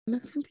on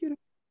this computer.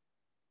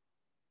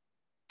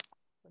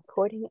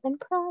 Recording in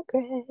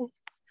progress.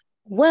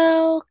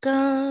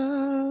 Welcome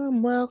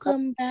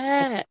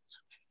back.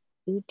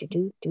 Do, do,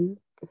 do, do,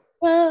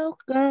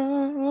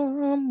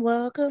 Welcome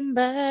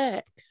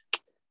back.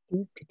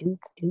 do, do, do,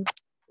 do.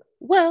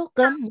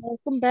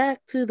 Welcome back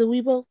to the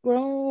We Both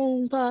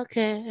Grown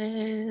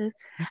podcast.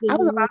 I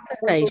was about to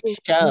say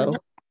show.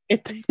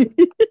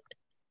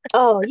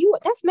 Oh,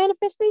 that's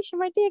manifestation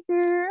right there,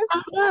 girl.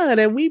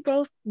 That we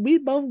both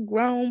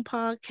grown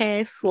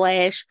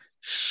podcast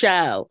 /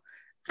 show.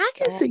 I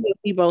can Uh, see a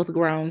We Both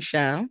Grown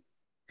show.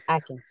 I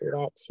can see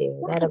that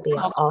too. That'll be an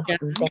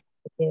awesome thing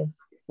to do.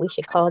 We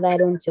should call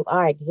that into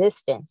our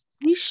existence.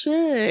 We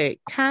should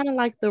kind of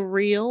like the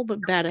real,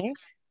 but better.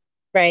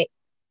 Right.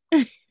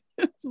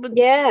 But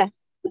Yeah.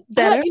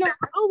 better. I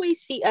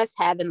always see us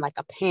having like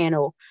a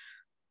panel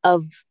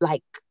of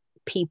like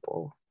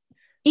people.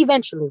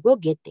 Eventually, we'll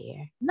get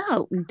there.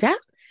 No, that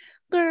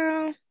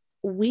girl,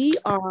 we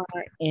are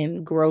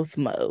in growth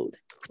mode.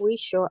 We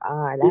sure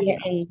are. We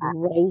That's are in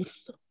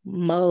growth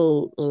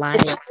mode.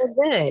 it's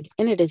all good,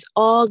 and it is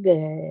all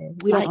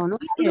good. We don't Like, own no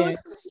yeah.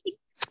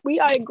 We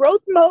are in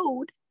growth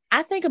mode.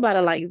 I think about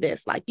it like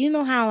this. Like, you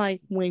know how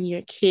like when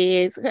you're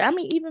kids, I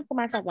mean, even for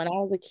myself, when I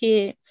was a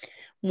kid,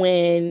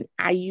 when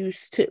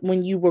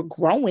you were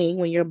growing,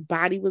 when your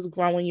body was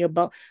growing, your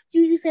bone,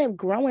 you used to have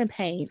growing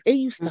pains. It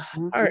used to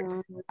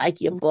hurt.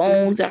 Like your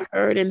bones are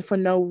hurting for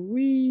no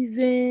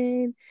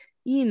reason.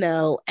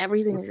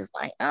 Everything is just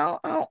like, oh,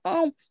 oh,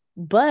 oh.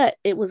 But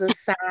it was a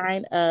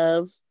sign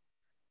of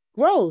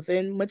growth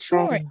and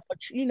maturing,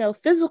 Right.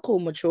 physical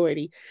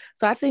maturity.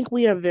 So I think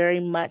we are very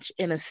much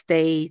in a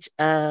stage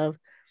of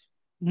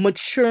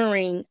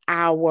maturing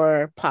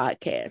our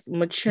podcast,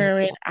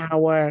 maturing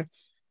our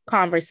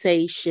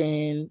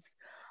conversations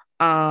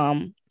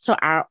to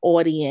our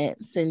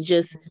audience, and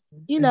just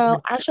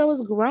our show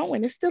is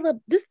growing. It's still a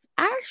this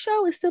our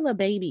show is still a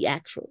baby,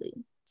 actually.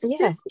 Still,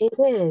 Yeah, it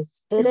is.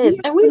 It we is.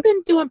 And we've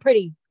been doing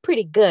pretty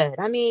good.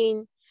 I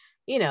mean,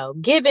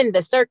 given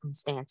the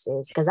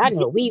circumstances, because I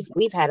know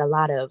we've had a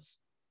lot of,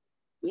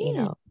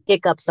 yeah,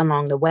 hiccups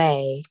along the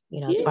way,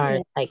 as far yeah.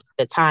 as like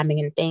the timing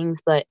and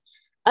things. But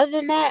other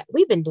than that,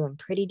 we've been doing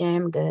pretty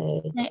damn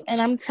good.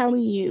 And I'm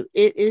telling you,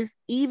 it is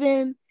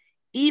even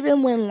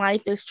when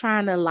life is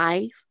trying to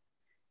life,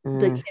 the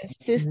Mm. Mhm.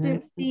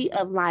 consistency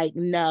of like,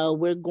 no,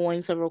 we're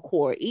going to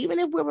record, even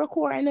if we're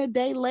recording a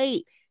day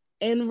late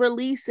and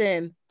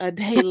releasing a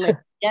day late.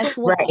 Guess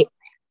what? Right.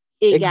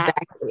 It got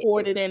Exactly.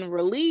 recorded and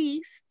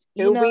released.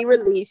 Till we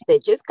released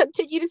it. Just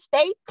continue to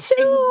stay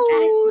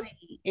tuned.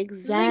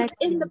 Exactly,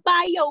 Link in the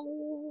exactly,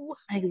 bio.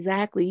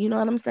 exactly. You know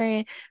what I'm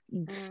saying?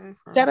 Mhm.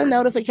 Set a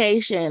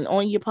notification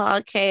on your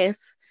podcast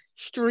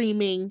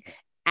streaming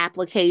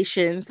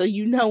application so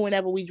you know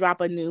whenever we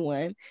drop a new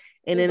one.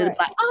 And then it'll be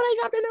Right. like, oh, they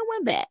dropped a new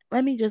one back.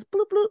 Let me just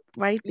bloop bloop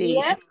right there.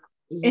 Yep.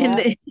 And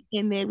Yep. then,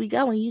 and there we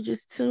go. And you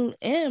just tune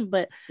in.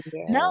 But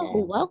no, Yeah.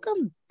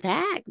 welcome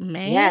back,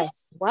 man.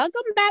 Yes.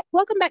 Welcome back.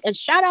 Welcome back. And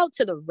shout out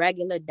to the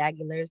regular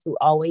degulars who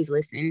always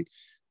listen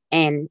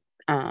and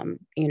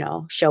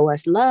show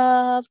us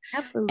love, who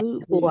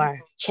Absolutely. are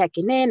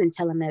checking in and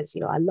telling us,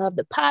 I love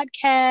the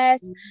podcast.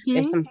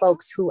 There's Mhm. some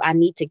folks who I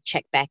need to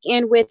check back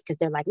in with because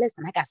they're like,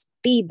 listen, I got some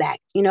feedback,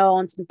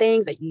 on some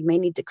things that you may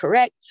need to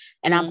correct.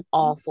 And I'm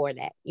all for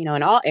that, in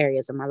all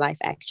areas of my life,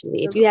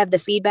 actually. If you have the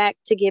feedback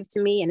to give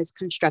to me and it's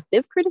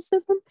constructive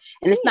criticism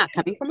and it's not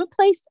coming from a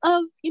place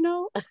of,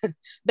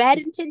 bad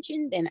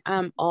intention, then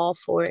I'm all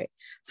for it.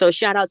 So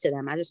shout out to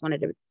them. I just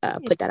wanted to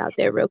put that out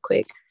there real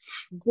quick.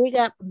 Big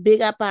up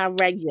our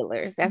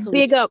regulars. That's what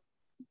we Big up.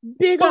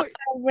 big up Floyd,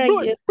 our Floyd,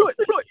 regulars. Floyd,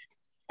 Floyd.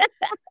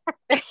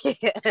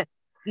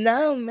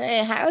 No,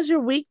 man. How's your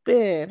week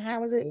been?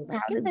 How's it It's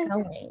how's it good.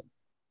 going?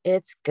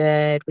 It's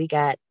good. We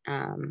got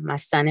my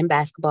son in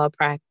basketball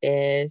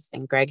practice,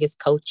 and Greg is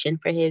coaching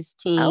for his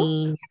team.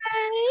 Okay.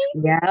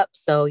 Yep.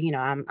 So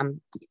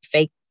I'm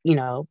fake,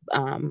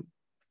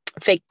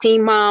 fake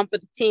team mom for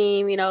the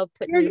team. Girl,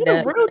 Putting you the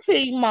the real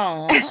team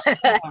mom.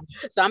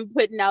 so I'm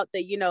putting out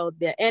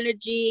the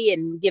energy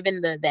and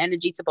giving the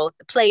energy to both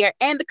the player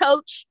and the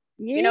coach.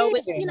 Yeah.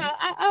 Which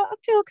I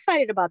feel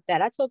excited about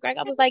that. I told Greg,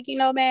 I was like,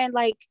 man,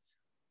 like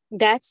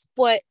that's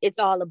what it's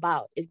all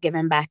about, is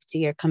giving back to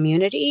your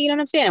community, you know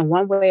what I'm saying, in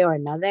one way or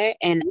another.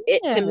 And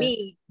it, to Yeah.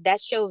 me, that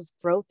shows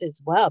growth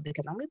as well,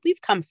 because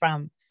we've come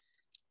from,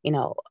 you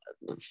know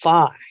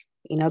far,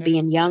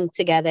 being young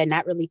together,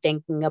 not really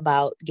thinking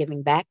about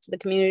giving back to the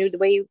community the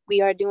way we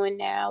are doing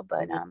now.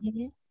 But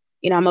Mhm.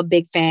 I'm a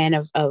big fan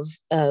of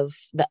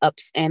the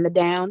ups and the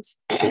downs.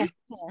 Yeah.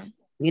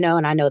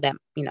 And I know that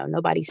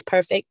nobody's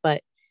perfect,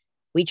 but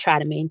we try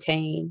to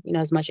maintain,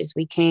 as much as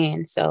we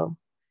can. So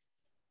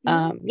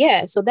Yeah.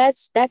 yeah, so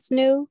that's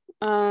new.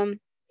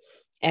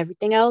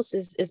 Everything else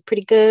is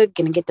pretty good.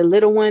 Gonna get the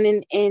little one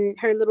in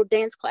her little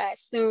dance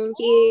class soon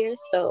here.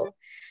 So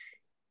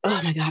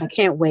oh my god, I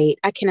can't wait.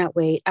 I cannot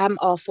wait. I'm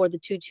all for the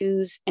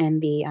tutus Yes.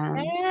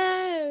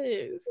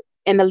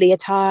 and the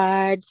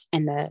leotards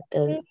and the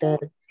Her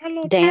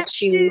little tap dance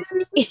shoes.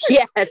 shoes.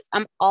 Yes,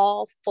 I'm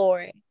all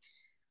for it.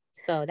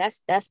 So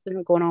that's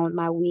been going on with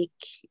my week.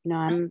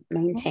 I'm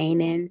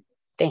maintaining.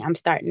 I'm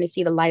starting to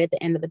see the light at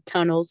the end of the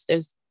tunnels.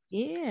 There's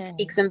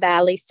peaks and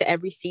valleys to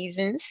every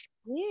seasons.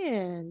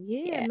 Yeah.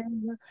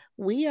 Man.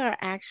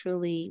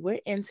 We're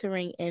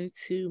entering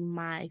into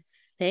my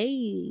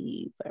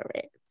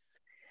favorites.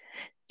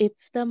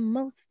 It's the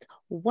most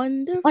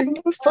Wonderful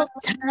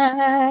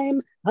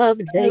time of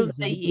the of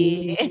the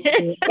year.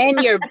 year. And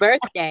your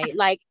birthday,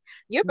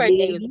 your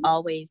birthday was Yeah.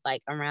 always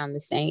around the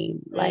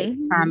same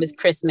time Mhm. as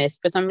Christmas.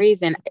 For some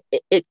reason,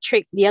 it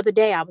tricked. The other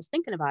day I was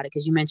thinking about it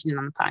because you mentioned it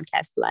on the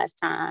podcast the last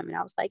time, and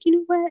I was like, you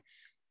know what?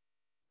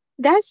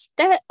 I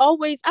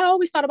always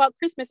thought about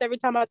Christmas every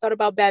time I thought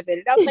about Bevin.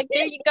 And I was like,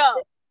 there you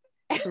go.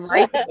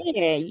 Right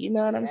there. You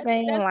know what I'm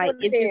saying? That's Like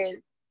what it is.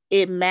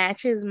 it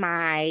matches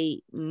my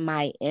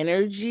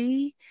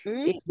energy.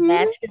 It Mm-hmm.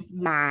 matches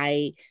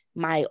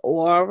my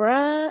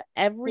aura.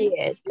 Everything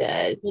Yeah,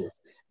 it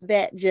does.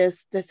 that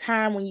just the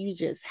time when you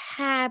just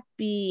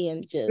happy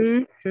and just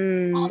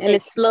Mm-hmm. And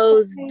it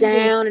slows excited.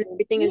 down and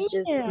everything is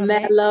just Yeah, man.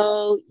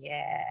 mellow.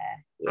 Yeah.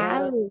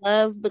 I Yeah.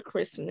 love the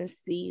Christmas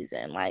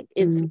season. Like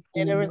it's Mm-hmm.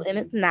 literally, and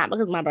it's not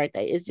because my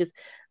birthday. It's just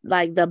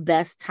like the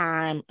best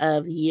time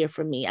of the year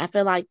for me. I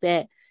feel like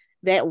that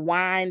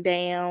wind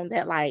down,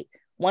 that like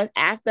one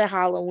after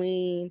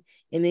Halloween,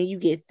 and then you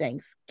get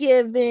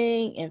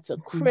Thanksgiving into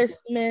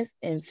Christmas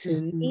into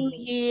Mm-hmm. New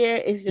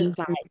Year. It's just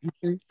like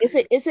Mm-hmm.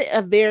 it's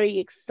a very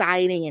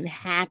exciting and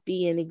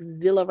happy and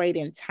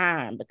exhilarating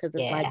time because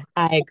it's like Yeah,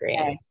 I agree.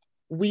 okay,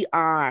 we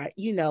are,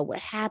 we're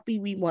happy.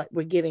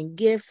 We're giving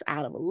gifts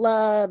out of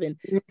love and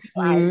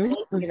like Mm-hmm.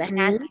 seeing the Mm-hmm.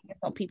 happiness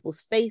on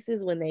people's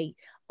faces when they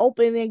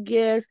open their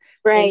gifts.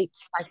 And Right.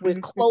 like we're Mm-hmm.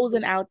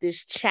 closing out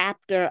this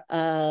chapter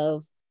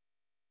of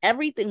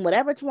everything,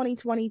 whatever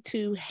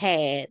 2022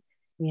 had, it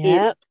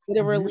Yep.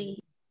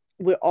 literally,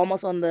 we're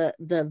almost on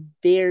the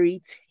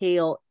very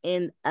tail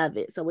end of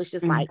it. So it's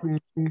just like,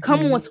 Mm-hmm.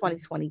 come Mm-hmm. on,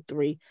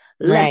 2023,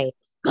 let's Right.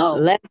 go.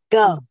 Let's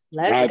go. I'm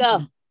Let's go.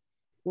 ready.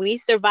 We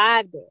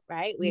survived it,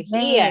 right? We're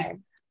Man, here.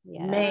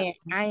 Yeah. man,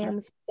 I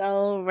am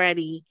so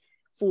ready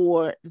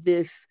for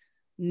this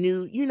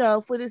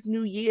for this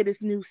new year,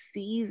 this new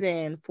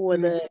season, for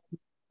the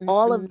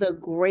all Mm-hmm. of the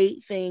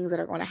great things that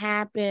are going to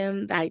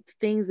happen, like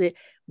things that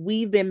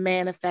we've been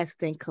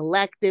manifesting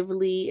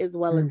collectively as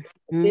well as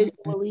Mm-hmm.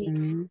 individually.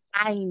 Mm-hmm.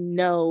 I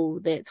know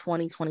that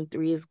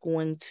 2023 is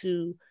going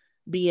to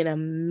be an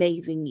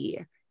amazing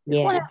year. It's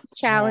going to Yeah. have its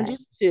Yeah. challenges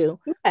too,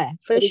 Yeah,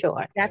 for but it's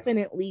sure.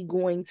 definitely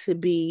going to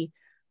be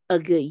a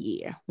good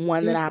year,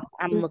 one that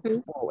I'm looking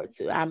Mm-hmm. forward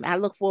to. I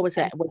look forward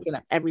to waking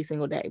up every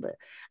single day, but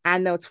I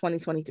know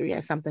 2023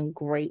 has something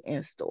great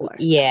in store.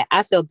 Yeah,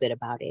 I feel good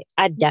about it.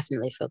 I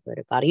definitely feel good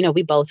about it.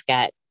 We both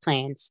got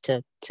plans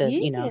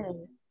Yeah,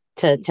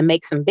 to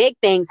make some big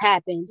things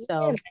happen. yeah,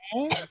 So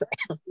man.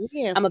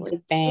 Yeah, I'm a for big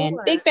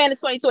sure. fan of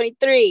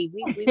 2023.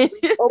 We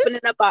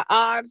opening up our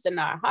arms and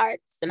our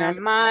hearts and our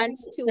That's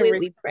minds right. to To it.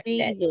 We pray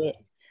that receive it.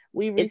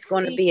 We it's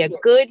going to receive be a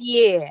it. good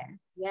year.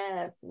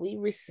 Yes, we Yeah.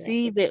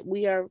 receive it.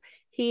 We are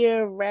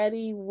here,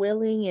 ready,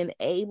 willing, and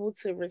able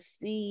to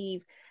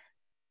receive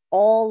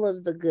all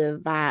of the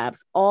good vibes,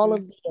 all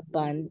of the Mhm.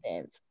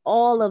 abundance,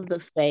 all of the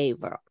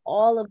favor,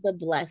 all of the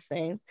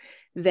blessings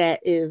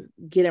that is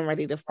getting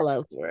ready to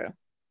flow through.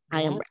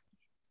 I am Yep.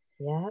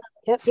 Yep.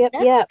 Yep. Yep.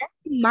 ready. Yep.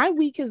 My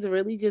week has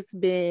really just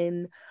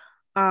been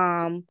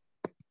um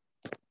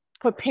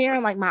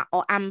preparing like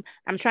I'm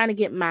trying to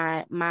get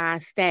my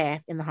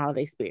staff in the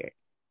holiday spirit.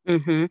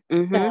 Mm-hmm.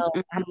 So Mm-hmm.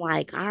 I'm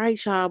like, all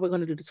right, y'all, we're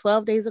gonna do the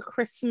 12 days of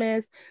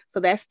Christmas. So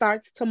that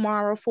starts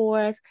tomorrow for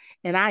us.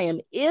 And I am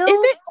Is ill.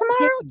 it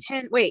tomorrow?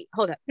 10. Wait,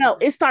 hold up. No,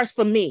 it starts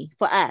for me,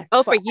 for us,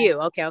 Oh, for for you.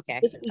 Okay. Okay.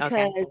 just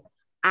Okay. because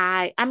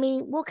I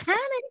mean, well, kind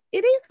of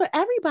it is for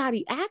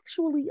everybody.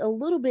 Actually, a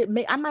little bit.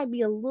 I might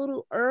be a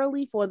little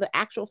early for the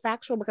actual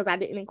factual because I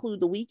didn't include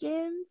the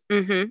weekends,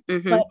 Mm-hmm.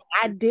 Mm-hmm. but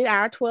I did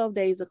our 12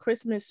 days of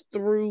Christmas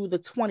through the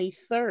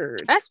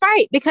 23rd. That's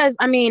right. Because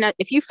I mean,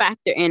 if you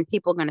factor in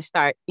people going to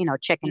start,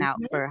 checking out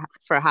Mhm,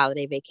 for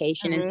holiday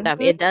vacation and stuff,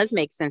 mhm. it does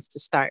make sense to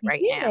start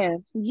right now. Yeah,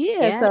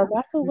 yeah. Yeah. So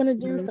that's what we're gonna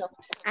do. Mm-hmm. So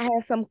I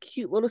have some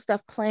cute little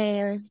stuff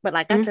planned, but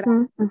like I said, Mm-hmm.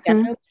 I'm Mm-hmm.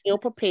 definitely ill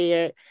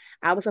prepared.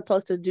 I was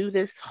supposed to do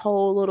this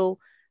whole little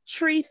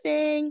tree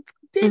thing,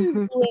 didn't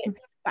Mm-hmm. do it,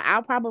 but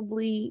I'll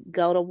probably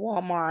go to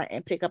Walmart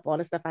and pick up all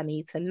the stuff I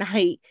need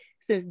tonight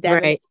since Devin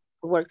is Right.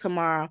 to work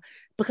tomorrow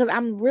because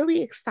I'm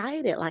really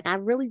excited. Like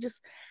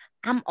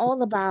I'm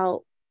all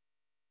about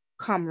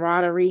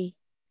camaraderie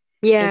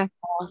in Yeah.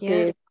 Yeah.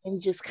 office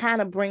and just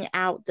kind of bring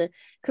out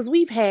because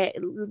we've had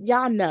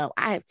y'all know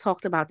I have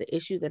talked about the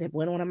issues that have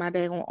went on in my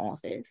daggone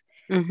office.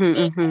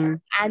 Mm-hmm.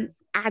 Mm-hmm.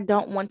 I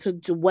don't want to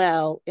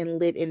dwell and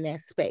live in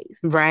that space.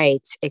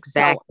 Right. So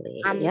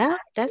Exactly. I'm Yeah.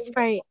 That's really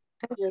right.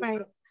 That's just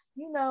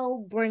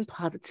right. bring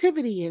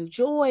positivity and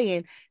joy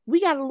and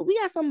we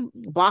got some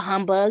bah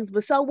humbugs,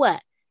 but so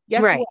what?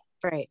 Guess Right.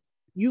 what? Right.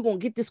 You gonna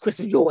get this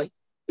Christmas joy.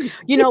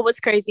 What's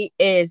crazy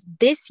is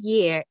this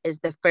year is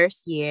the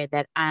first year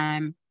that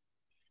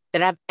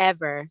I've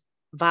ever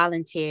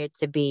volunteered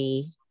to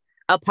be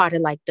a part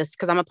of like this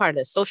because I'm a part of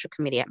the social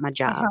committee at my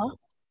job. Uh-huh.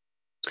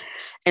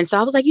 And so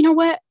I was like, you know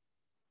what?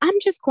 I'm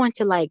just going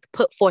to like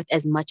put forth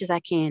as much as I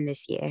can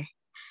this year.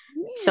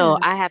 Yeah. So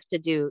I have to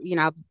do,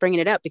 I'm bringing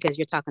it up because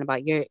you're talking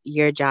about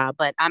your job,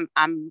 but I'm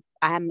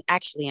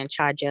actually in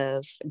charge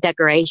of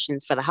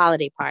decorations for the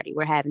holiday party.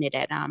 We're having it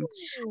at I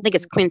think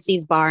it's Ooh.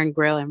 Quincy's Bar and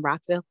Grill in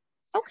Rockville.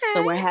 So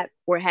Okay.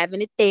 we're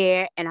having it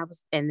there, and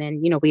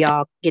then we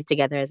all get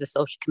together as a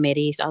social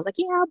committee. So I was like,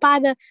 yeah, I'll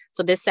buy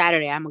so this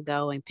Saturday I'm gonna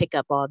go and pick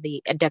up all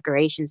the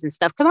decorations and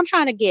stuff because I'm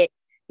trying to get,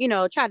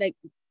 try to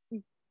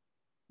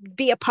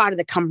be a part of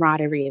the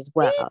camaraderie as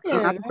well. Yeah.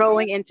 I'm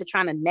growing into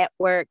trying to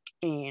network,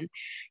 and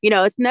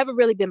it's never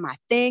really been my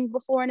thing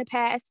before in the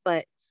past,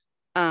 but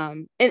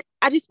and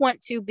I just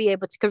want to be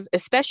able to, because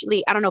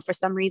especially, I don't know, for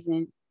some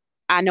reason,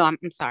 I know I'm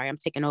sorry, I'm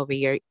taking over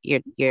your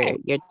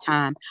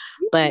time,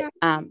 but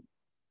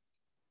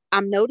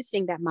I'm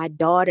noticing that my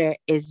daughter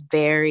is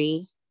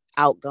very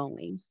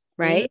outgoing,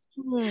 right?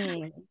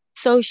 Mm-hmm.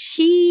 So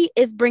she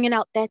is bringing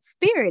out that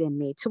spirit in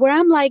me to where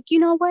I'm like, you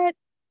know what?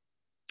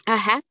 I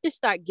have to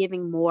start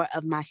giving more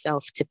of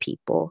myself to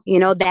people,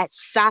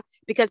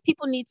 because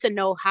people need to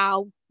know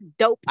how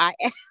dope I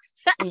am,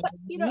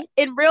 Mm-hmm.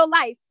 in real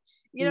life.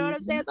 You know what I'm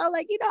Mm-hmm. saying? So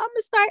like,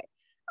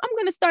 I'm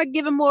gonna start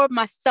giving more of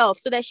myself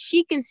so that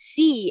she can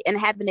see and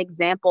have an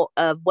example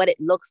of what it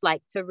looks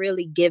like to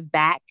really give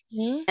back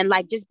and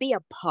like just be a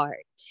part.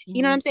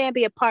 You know what Mm-hmm. I'm saying?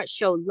 Be a part,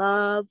 show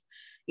love,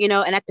 and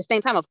at the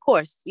same time, of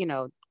course,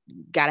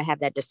 gotta have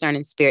that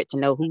discerning spirit to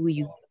know who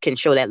you can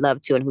show that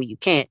love to and who you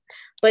can't.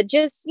 But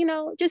just,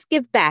 just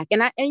give back.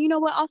 And you know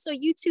what? Also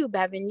you too,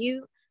 Bevin,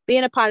 you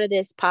being a part of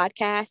this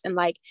podcast and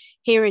like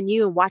hearing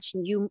you and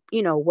watching you,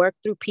 work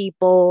through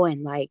people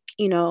and like,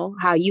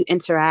 how you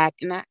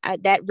interact. And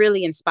that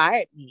really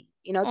inspired me,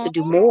 to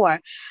do more,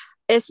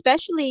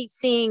 especially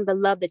seeing the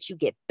love that you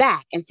get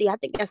back. And see, I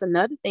think that's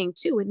another thing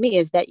too with me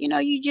is that,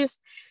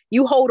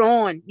 you hold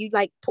on, you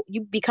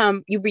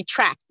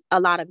retract a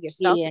lot of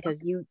yourself Yeah.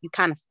 because you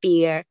kind of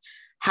fear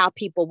how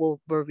people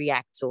will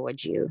react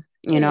towards you.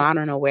 Yeah. I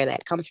don't know where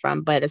that comes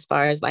from, but as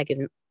far as like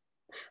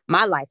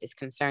my life is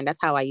concerned,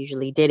 that's how I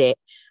usually did it.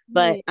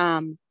 But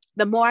Yeah.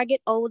 the more I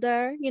get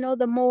older,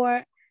 the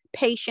more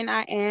patient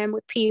I am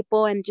with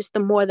people, and just the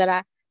more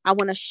that I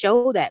want to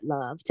show that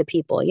love to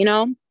people,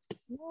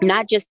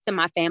 not just to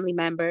my family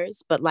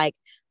members, but like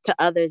to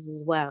others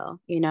as well,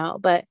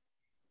 But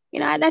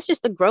that's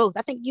just the growth.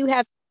 I think you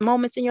have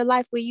moments in your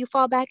life where you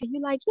fall back and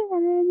you're like, yeah,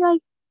 man,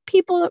 like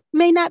people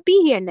may not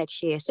be here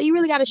next year. So you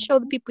really got to show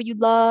the people you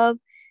love,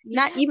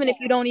 not Yeah. even if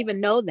you don't even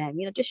know them,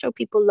 just show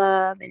people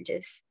love and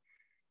just,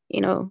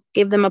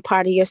 give them a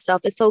part of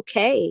yourself. It's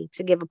okay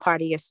to give a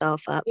part of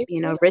yourself up, It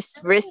really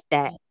risk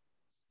that is.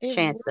 It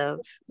chance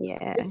of,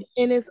 yeah.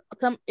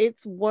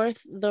 it's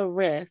worth the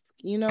risk.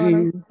 You know what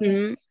I'm saying?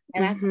 Mm-hmm.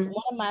 And I think Mm-hmm.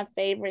 one of my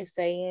favorite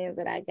sayings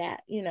that I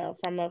got,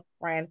 from a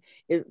friend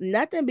is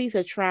nothing beats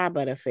a try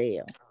but a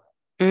fail.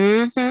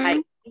 Mm-hmm.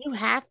 Like you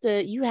have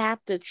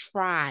to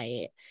try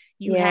it.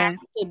 You have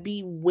Yeah. to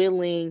be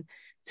willing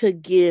to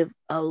give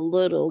a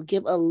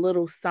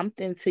little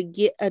something to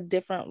get a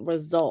different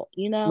result,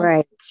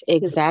 Right. because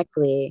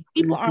Exactly.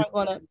 people Mm-hmm. aren't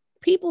gonna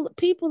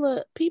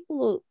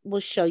will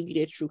show you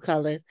their true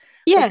colors,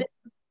 but Yeah. then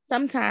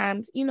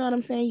sometimes, you know what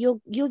I'm saying,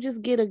 you'll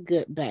just get a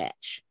good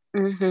batch.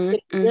 Mm-hmm.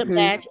 Get a good Mm-hmm.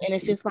 batch, and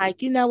it's just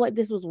like, you know what,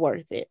 this was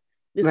worth it.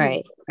 This was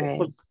Right. worth it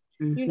for, Right.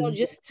 Mm-hmm.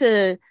 just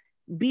to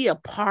be a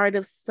part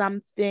of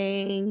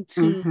something,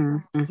 to Mm-hmm.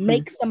 Mm-hmm.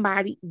 make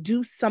somebody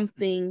do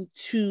something,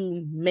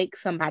 to make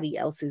somebody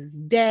else's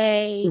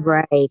day.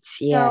 Right.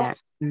 You know, Yeah.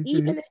 Mm-hmm.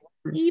 even if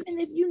even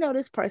if you know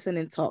this person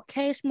and talk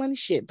cash money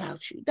shit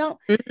about you, don't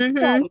Mm-hmm.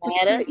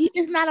 matter.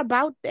 It's not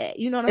about that.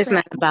 You know what I'm It's saying?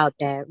 not about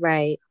that.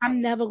 Right.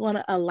 I'm never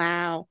gonna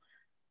allow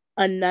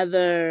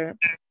another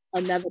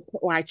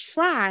or I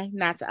try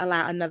not to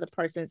allow another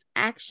person's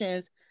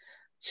actions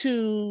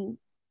to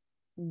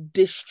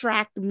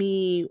distract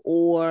me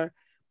or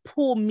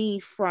pull me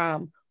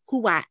from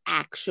who I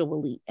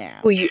actually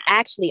am. Who you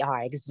actually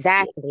are.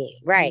 Exactly.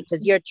 Right.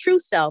 Because Mhm. your true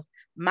self,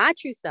 my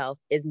true self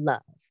is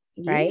love.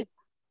 Yeah. Right.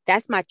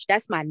 That's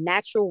my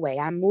natural way.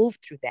 I move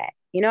through that.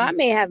 I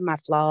may have my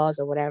flaws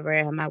or whatever,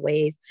 I have my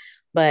ways,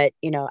 but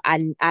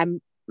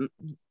I'm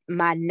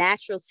my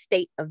natural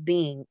state of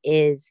being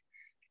is,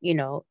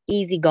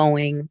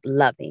 easygoing,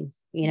 loving.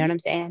 You know what I'm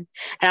saying?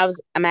 And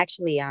I'm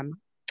actually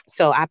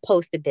so I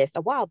posted this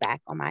a while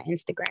back on my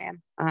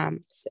Instagram,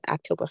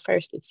 October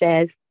 1st. It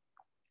says,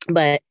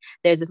 but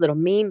there's this little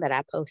meme that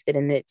I posted,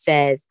 and it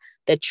says,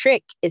 the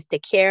trick is to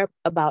care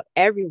about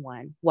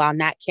everyone while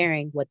not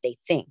caring what they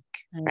think.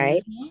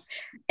 Right. Mhm.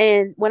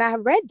 And when I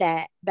read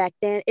that back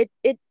then,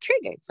 it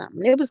triggered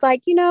something. It was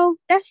like,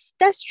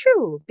 that's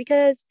true.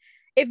 Because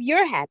if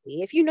you're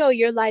happy, if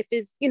your life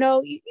is, you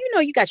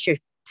got your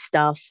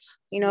stuff,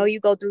 you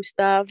go through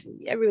stuff.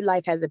 Every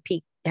life has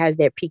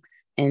their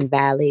peaks and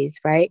valleys,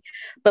 right?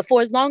 But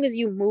for as long as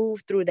you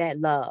move through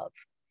that love,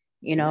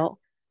 Yeah.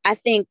 I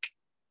think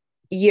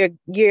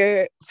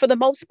you're for the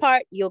most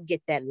part, you'll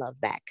get that love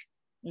back.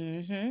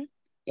 Mhm.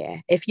 Yeah.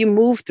 If you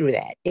move through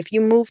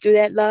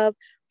that love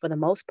for the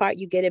most part,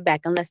 you get it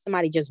back unless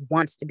somebody just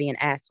wants to be an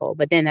asshole.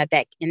 But then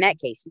in that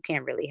case, you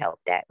can't really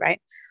help that,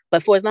 right?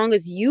 But for as long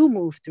as you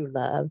move through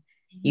love,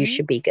 you Mhm.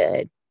 should be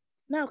good.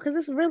 No, because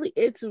it's literally,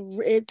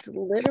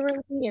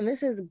 and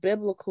this is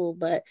biblical,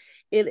 but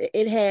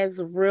it has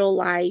real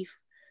life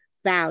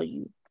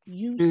value.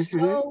 You Mm-hmm.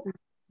 sow,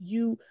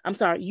 I'm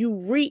sorry,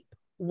 you reap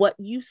what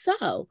you sow.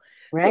 So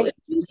Right. if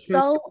you Mm-hmm.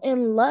 sow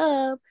in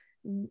love,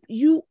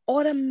 you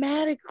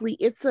automatically,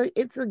 it's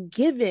a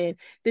given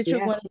that you're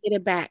Yeah. going to get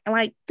it back. And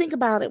like, think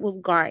about it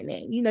with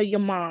gardening. Your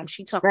mom,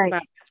 she talked Right.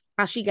 about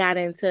how she got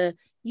into,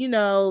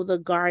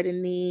 the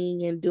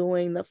gardening and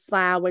doing the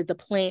flowers, the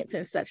plants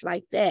and such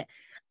like that.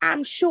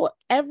 I'm sure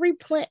every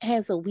plant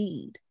has a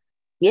weed.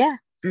 Yeah.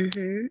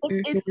 Mm-hmm.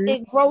 Mm-hmm.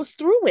 It grows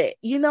through it.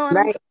 You know what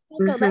I'm Right.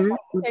 saying? So that's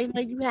Mm-hmm. the same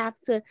way you have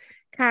to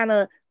kind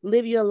of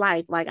live your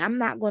life. Like, I'm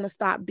not going to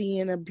stop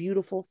being a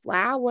beautiful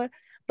flower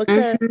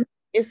because Mm-hmm.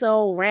 it's a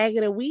old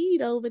ragged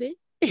weed over there.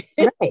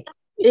 Right.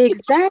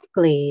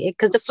 Exactly.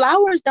 Because the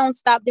flowers don't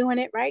stop doing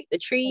it, right? The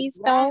trees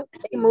don't. They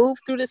Exactly. move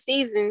through the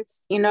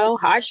seasons, Yeah.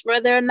 harsh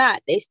weather or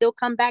not. They still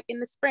come back in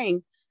the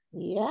spring.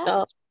 Yeah.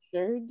 So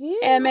Sure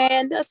yeah, do.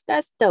 man, that's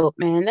dope,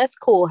 man. That's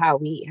cool how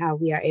we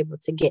are able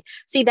to get.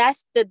 See,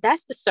 that's the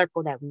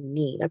circle that we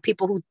need. Are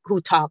people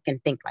who talk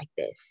and think like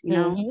this, I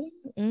mean,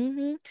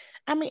 and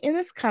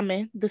it's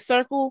coming. The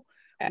circle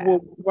Yeah. will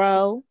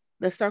grow.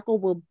 The circle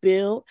will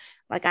build.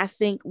 Like, I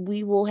think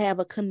we will have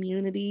a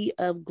community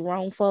of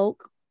grown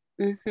folk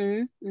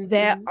Mm-hmm.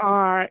 that Mm-hmm.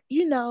 are,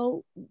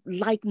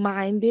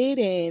 like-minded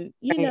and,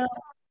 Right.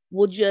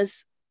 will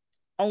just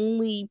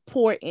only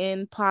pour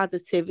in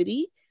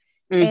positivity.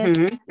 And,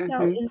 Mm-hmm.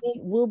 Mm-hmm. and then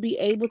we'll be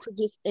able to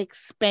just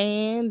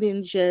expand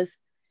and just,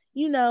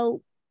 you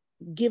know,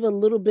 give a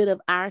little bit of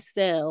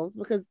ourselves,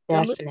 because it's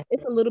Definitely.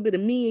 a little bit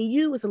of me and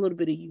you, it's a little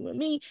bit of you and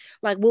me.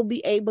 Like, we'll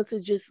be able to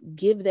just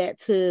give that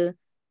to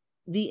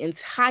the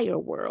entire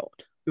world.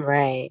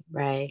 Right,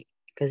 right.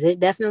 Because it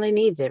definitely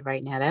needs it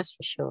right now, that's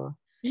for sure.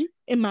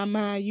 In my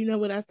mind, you know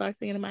what I start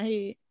saying in my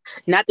head?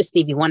 Not the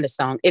Stevie Wonder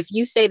song. If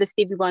you say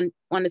the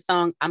Wonder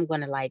song, I'm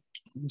gonna like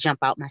jump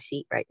out my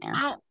seat right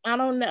now. I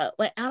don't know.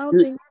 Like, I don't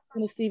think it's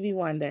gonna Stevie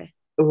Wonder.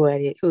 Who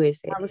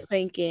is it? I was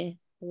thinking,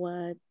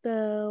 what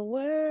the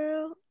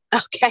world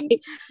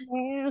Okay.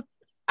 now?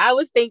 I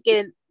was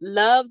thinking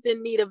love's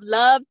in need of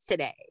love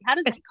today. How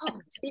does that go?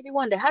 Stevie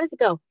Wonder, how does it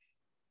go?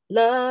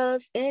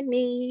 Love's in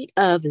need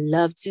of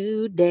love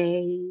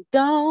today.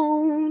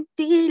 Don't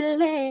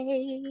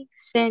delay.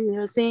 Send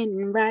yours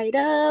in right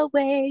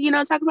away. You know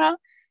what I'm talking about?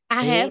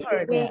 I have Hey,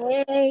 heard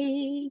that.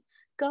 hey,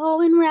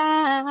 going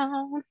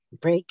round,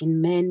 breaking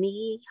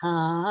many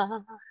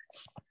hearts.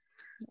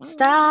 Oh,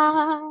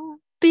 Stop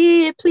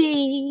it,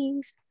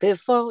 please,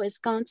 before it's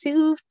gone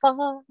too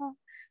far.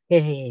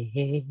 Hey,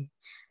 hey.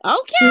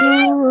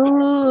 okay.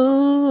 Ooh.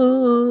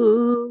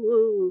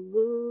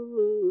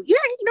 Yeah,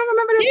 you don't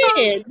remember that song?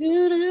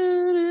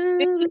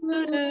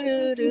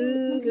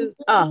 Yeah.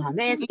 Oh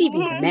man,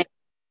 Stevie's the man.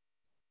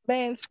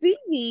 Man,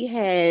 Stevie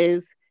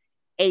has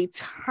a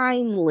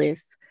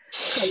timeless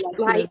collection of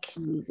Like,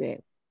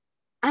 music.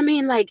 I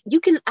mean, like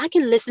I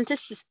can listen to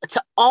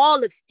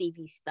all of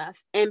Stevie's stuff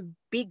and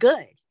be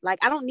good. Like,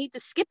 I don't need to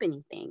skip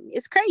anything.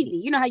 It's crazy.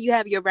 You know how you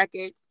have your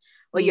records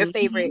or your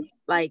favorite Mhm.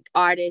 like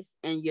artist,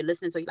 and you're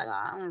listening to it, you're like,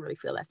 oh, I don't really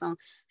feel that song.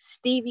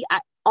 Stevie,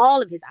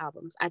 all of his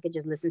albums, I could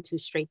just listen to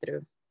straight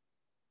through.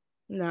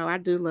 No, I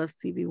do love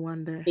Stevie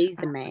Wonder. He's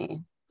I the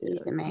man. He's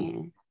do. the He's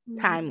man.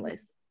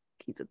 timeless.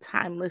 He's a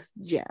timeless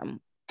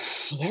gem.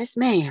 Yes,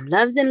 ma'am.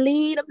 Love's in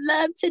lead of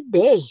love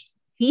today.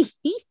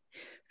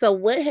 So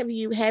what have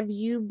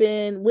you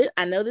been with?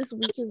 I know this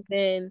week has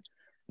been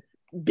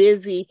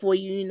busy for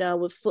you,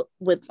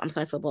 with I'm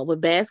sorry, football,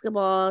 with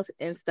basketballs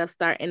and stuff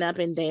starting up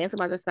and dance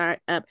about to start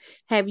up.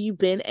 Have you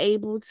been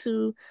able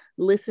to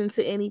listen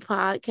to any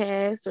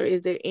podcasts, or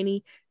is there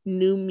any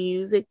new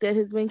music that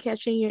has been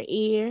catching your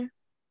ear?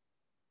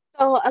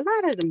 So a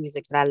lot of the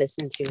music that I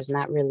listen to is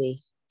not really,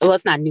 well,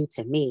 it's not new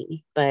to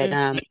me, but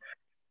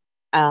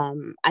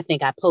Mm. I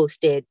think I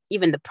posted,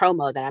 even the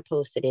promo that I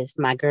posted is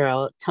my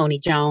girl Tony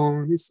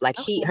Jones. Like,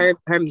 Okay.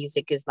 her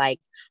music is like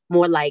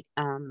more like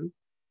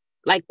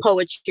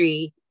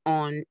poetry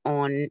on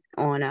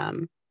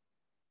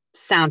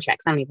soundtracks.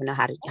 I don't even know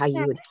how you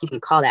Okay. would even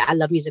call that. I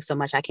love music so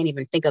much I can't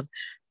even think of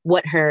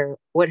what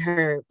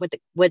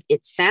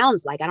it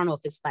sounds like. I don't know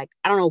if it's like,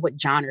 I don't know what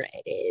genre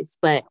it is,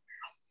 but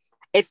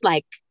it's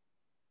like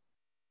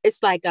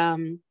it's like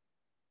you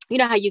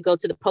know how you go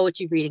to the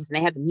poetry readings and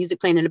they have the music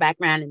playing in the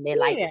background and they're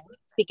like Yeah.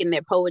 speaking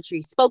their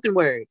poetry, spoken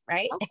word,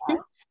 right? Okay.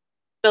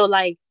 So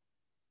like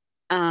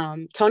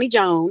Tony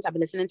Jones, I've been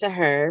listening to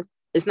her.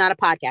 It's not a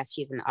podcast,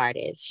 she's an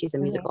artist, she's a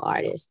Mhm. musical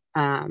artist.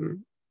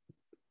 And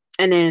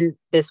then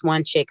this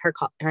one chick,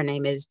 her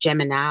name is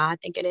Gemini, I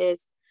think it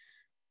is.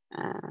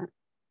 uh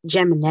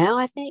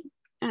Geminelle, I think.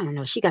 I don't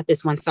know. She got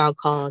this one song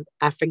called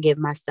I Forgive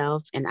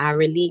Myself and I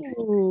Release.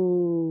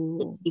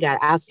 Ooh.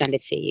 I'll send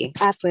it to you.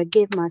 I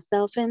forgive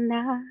myself and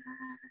I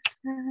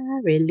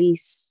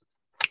release.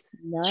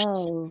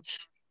 No.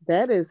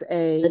 That is The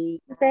a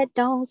things that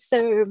don't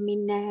serve me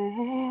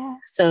now.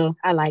 So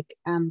been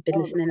oh,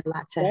 listening a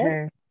lot to that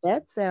her.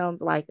 that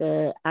sounds like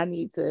a I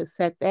need to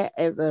set that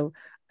as a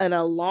an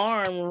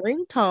alarm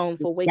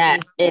ringtone for waking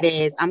Yes, me it up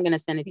is. I'm gonna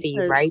send it to you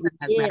because right now,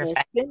 as a matter of yeah,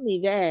 fact. send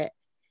me that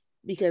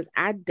because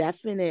I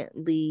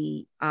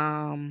definitely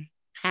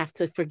have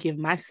to forgive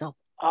myself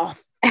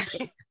off.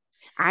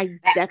 I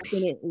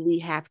definitely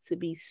have to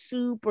be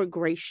super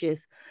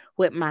gracious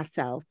with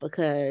myself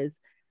because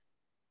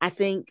I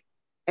think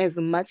as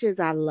much as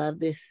I love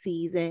this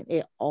season,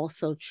 it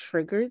also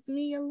triggers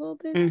me a little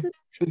bit Mm, too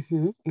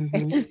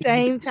at mhm. the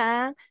same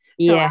time.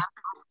 So I Yeah.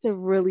 have to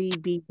really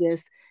be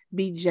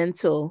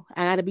gentle.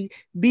 I gotta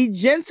be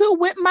gentle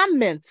with my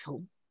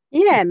mental.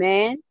 Yeah,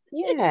 man.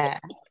 Yeah.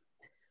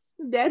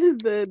 That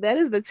is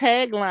the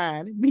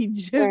tagline. Be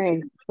gentle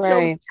Right. with your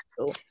Right.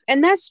 mental.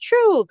 And that's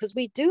true because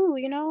we do,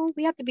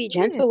 we have to be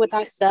Yeah. gentle with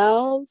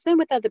ourselves and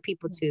with other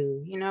people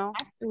too.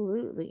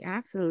 Absolutely,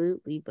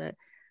 absolutely. But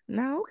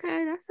no,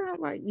 okay, that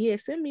sounds like yeah.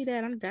 Send me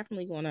that. I'm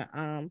definitely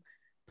gonna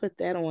put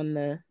that on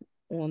the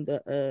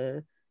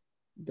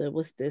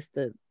what's this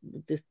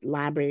Yeah.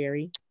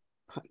 library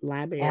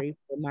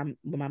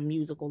for my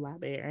musical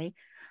library.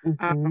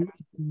 Um,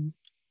 Hmm.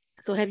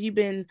 so have you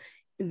been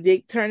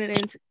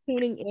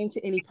tuning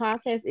into any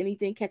podcast,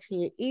 anything catching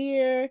your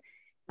ear?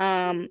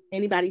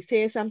 Anybody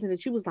said something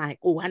that you was like,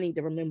 oh, I need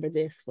to remember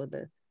this for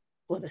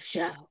the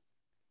show.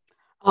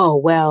 Oh,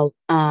 well,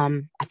 I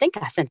think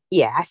I sent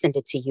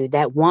it to you.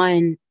 That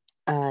one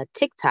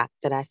TikTok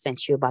that I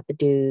sent you about the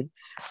dude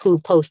who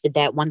posted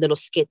that one little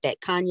skit that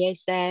Kanye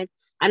said.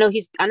 I know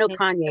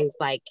Kanye is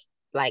like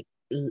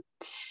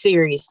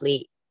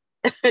seriously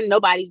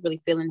nobody's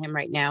really feeling him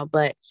right now,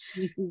 but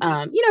he's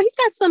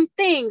got some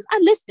things. I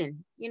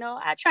listen,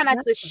 I try not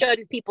to shun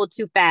people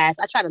too fast.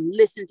 I try to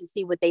listen to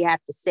see what they have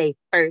to say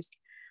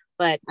first.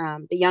 But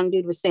the young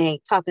dude was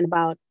talking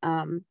about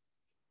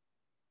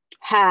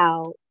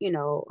how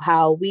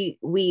how we're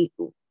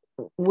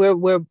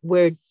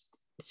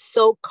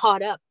so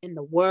caught up in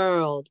the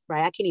world,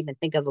 right? I can't even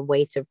think of a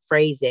way to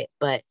phrase it,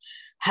 but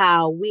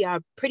how we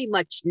are pretty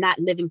much not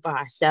living for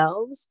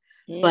ourselves,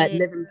 but Mm.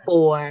 living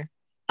for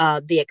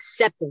the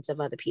acceptance of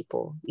other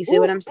people. You see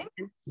what Ooh, I'm saying?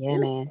 Yeah, ooh.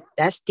 man,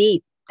 that's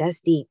deep. That's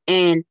deep.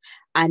 And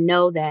I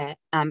know that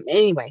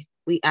anyway,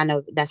 I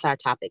know that's our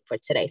topic for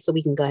today, so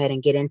we can go ahead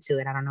and get into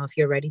it. I don't know if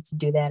you're ready to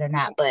do that or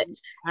not, but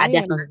I I am.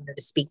 definitely wanted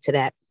to speak to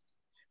that.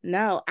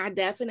 No, I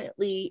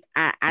definitely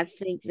I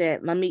think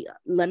that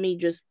let me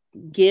just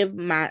give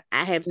my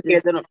I have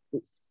Here's a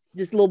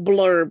this little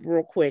blurb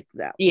real quick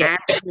though. Yeah.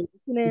 I've been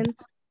listening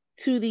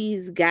to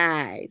these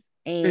guys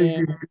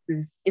and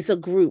Mm-hmm. it's a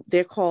group.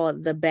 They're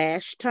called the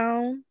Bash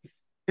Tone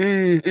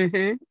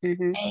Mm-hmm.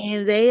 Mm-hmm.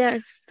 and they are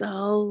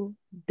so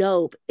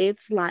dope.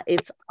 It's like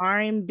it's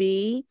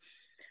R&B,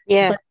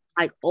 Yeah. but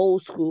like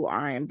old school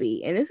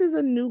R&B. And this is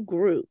a new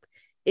group.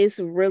 It's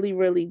really,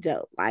 really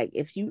dope. Like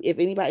if you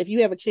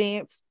have a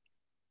chance,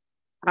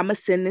 I'm gonna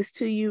send this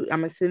to you.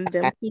 I'm gonna send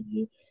them Okay. to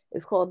you.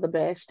 It's called the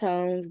Bash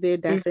Tones. They're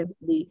Mm.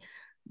 definitely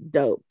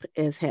dope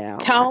as hell.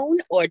 Tone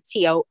or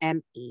Tome?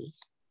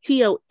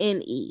 Tone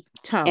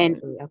Tone.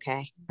 Ne.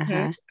 Okay. hmm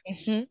Uh-huh.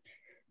 hmm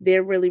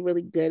They're really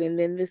really good. And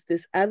then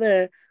this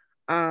other,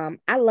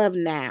 I love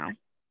Now.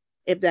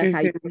 If that's how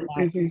you Mm-hmm.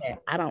 pronounce Mm-hmm. that,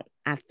 I don't.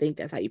 I think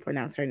that's how you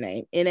pronounce her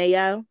name.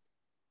 Nao.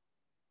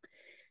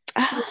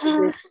 She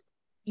Uh,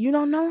 you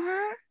don't know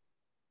her?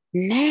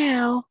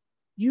 now,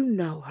 You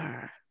know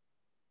her.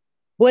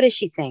 what does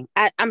she sing?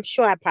 I'm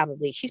sure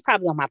she's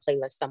probably on my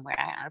playlist somewhere.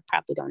 I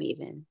probably don't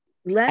even.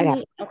 Let I got.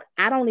 me.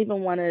 I don't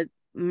even want to.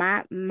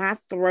 My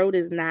throat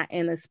is not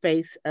in a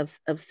space of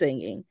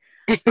singing.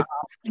 I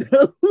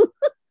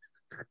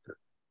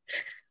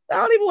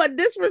don't even want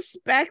to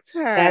disrespect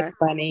her. That's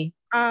funny.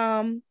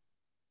 Um,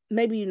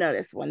 maybe you know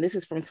this one. This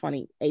is from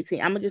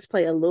 2018. I'm gonna just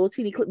play a little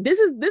teeny clip. This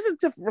is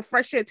to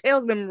refresh your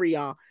tails memory,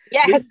 y'all.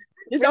 This Yes.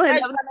 this don't have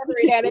Refresh nothing. my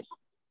memory, damn it.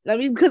 Let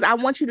me because I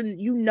want you to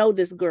know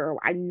this girl.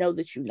 I know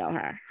that you know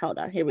her. Hold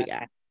on, here we go.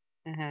 Okay.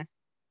 Uh-huh.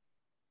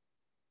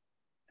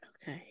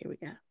 Okay, here we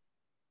go.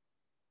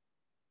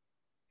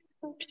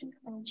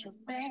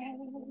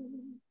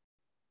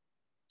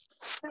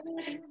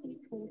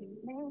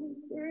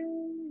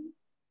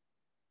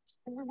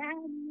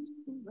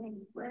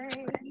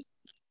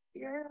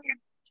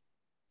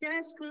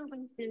 Just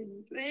going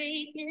through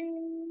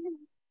breaking.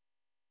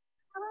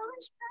 I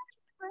was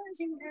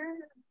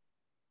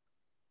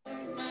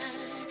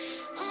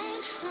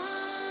own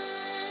heart.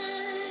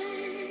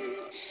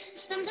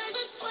 Sometimes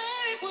I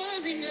swear it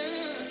was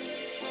enough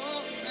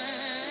for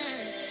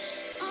my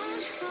own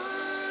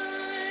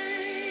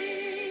heart.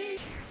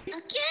 I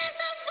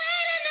guess I'll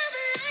wait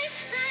another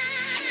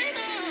lifetime.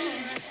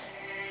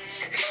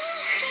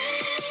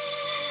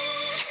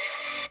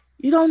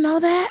 You don't know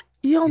that?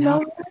 You don't No,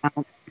 know?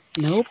 no,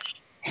 nope.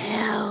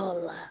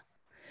 Hell.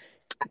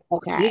 You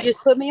Okay.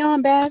 just put me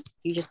on, Bev.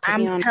 You just put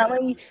me I'm on.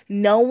 telling you,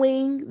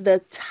 knowing the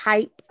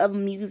type of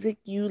music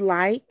you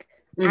like,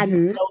 I know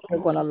Mm-hmm. you're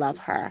going to love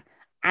her.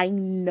 I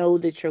know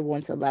that you're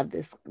going to love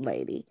this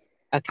lady.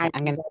 Okay, I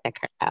I'm gonna check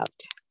her out.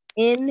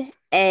 Nao.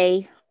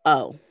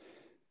 Oh,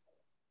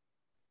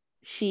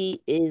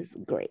 she is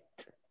great.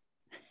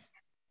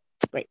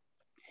 Great. Great,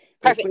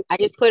 Perfect. great, I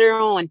great. just put her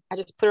on. I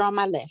just put her on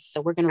my list.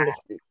 So we're gonna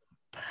listen.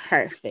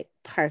 Perfect.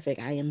 Perfect.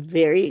 I am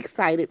very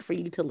excited for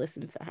you to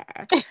listen to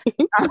her.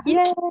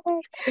 Yay.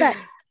 But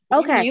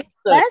okay, You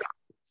look. let's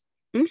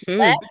Mm-hmm.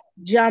 let's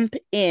jump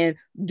in.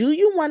 Do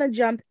you want to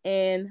jump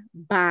in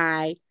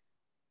by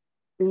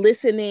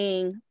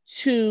listening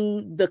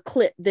to the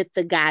clip that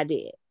the guy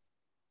did?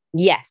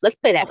 Yes, let's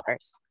play that Okay.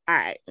 first. All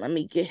right, let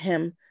me get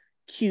him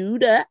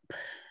queued up.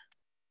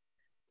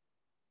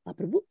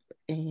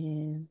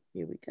 And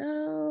here we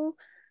go.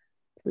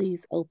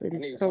 Please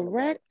open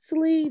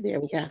correctly. There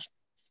we go.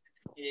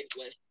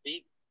 Let's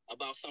speak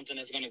about something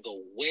that's going to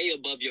go way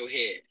above your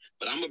head,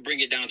 but I'm going to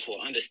bring it down to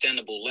an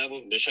understandable level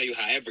to show you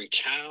how every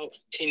child,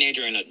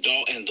 teenager, and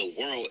adult in the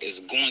world is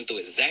going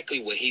through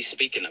exactly what he's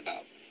speaking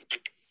about.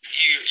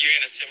 You're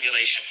in a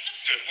simulation.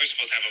 We're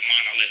supposed to have a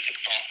monolithic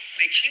thought.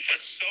 They keep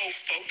us so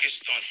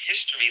focused on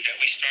history that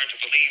we start to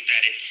believe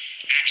that it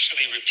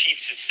actually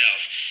repeats itself,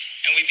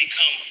 and we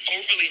become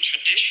overly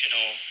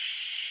traditional,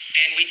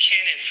 and we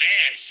can't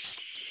advance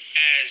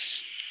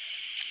as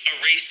a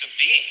race of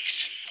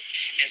beings.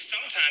 And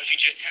sometimes you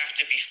just have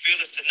to be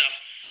fearless enough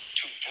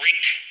to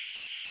break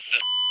the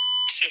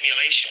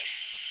simulation.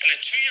 And a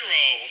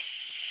 2-year-old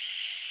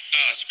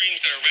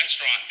screams at a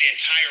restaurant, the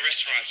entire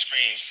restaurant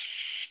screams.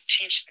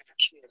 Teach that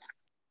kid.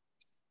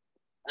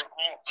 We're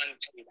all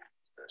unpaid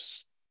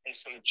actors in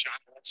some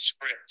giant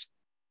script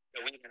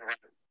that we can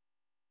write.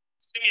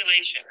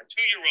 Simulation, a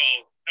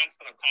 2-year-old jumps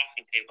on a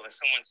coffee table and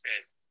someone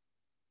says,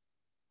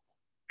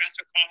 that's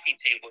a coffee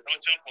table,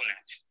 don't jump on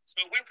that.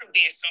 So it went from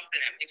being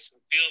something that makes him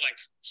feel like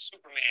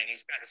Superman,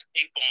 he's got his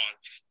cape on,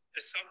 to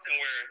something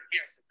where,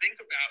 yes, think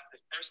about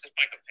this person's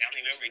like a family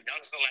member, he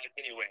doesn't like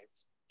anyway.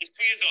 He's 2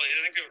 years old, he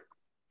doesn't get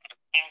a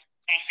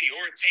coffee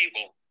or a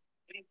table.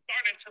 And he's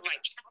starting to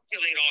like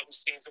calculate all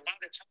these things. And by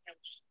the time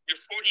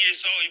you're 40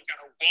 years old, you've got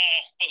a wall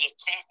full of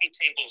coffee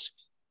tables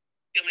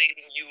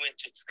calculating you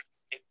into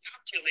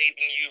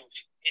calculating you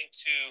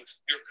into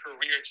your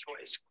career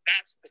choice.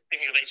 That's the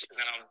simulation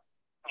that I'm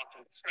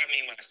talking. That's what I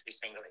mean when I say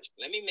simulation.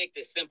 Let me make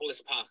this simple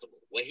as possible.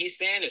 What he's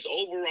saying is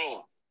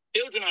overall,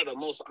 children are the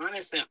most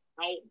honest and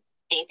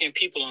outspoken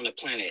people on the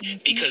planet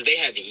because they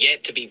have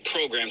yet to be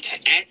programmed to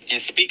act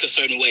and speak a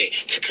certain way,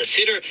 to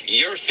consider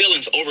your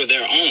feelings over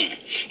their own.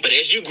 But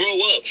as you grow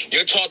up,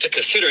 you're taught to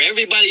consider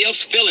everybody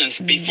else's feelings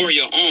before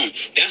your own.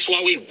 That's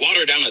why we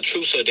water down the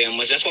truth so damn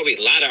much. That's why we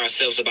lie to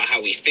ourselves about how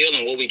we feel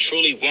and what we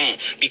truly want,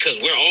 because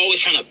we're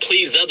always trying to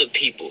please other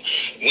people.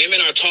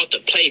 Women are taught to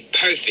play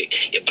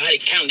perfect. Your body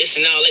count, this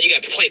and all that. You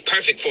got to play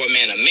perfect for a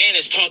man. A man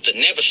is taught to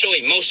never show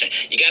emotion.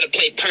 You got to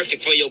play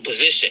perfect for your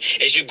position.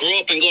 As you grow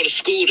up and go to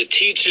school, the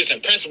teachers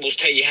and principals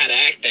tell you how to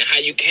act and how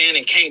you can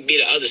and can't be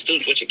the other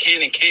students, what you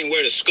can and can't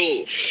wear to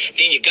school.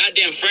 Then your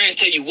goddamn friends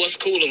tell you what's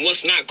cool and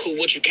what's not cool,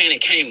 what you can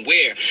and can't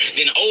wear.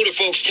 Then older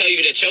folks tell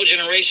you that your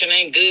generation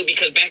ain't good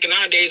because back in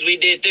our days we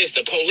did this.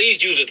 The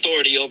police use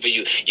authority over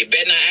you. You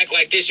better not act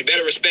like this. You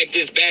better respect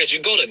this badge. You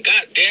go to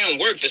goddamn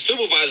work, the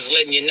supervisor's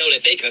letting you know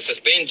that they can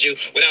suspend you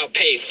without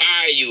pay,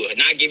 fire you, or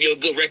not give you a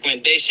good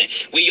recommendation.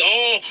 We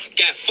all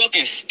got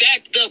fucking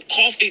stacked up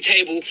coffee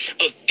table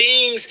of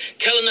things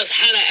telling us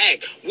how to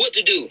act, what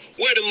to do,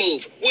 where to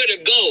move, where to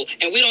go,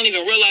 and we don't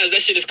even realize that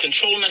shit is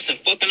controlling us and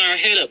fucking our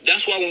head up.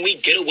 That's why when we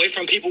get away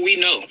from people we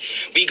know,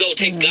 we go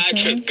take guy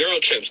trips, girl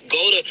trips,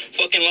 go to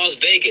fucking Las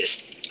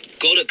Vegas,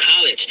 go to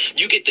college.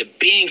 You get to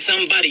being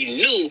somebody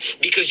new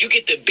because you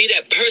get to be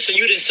that person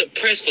you didn't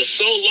suppress for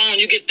so long.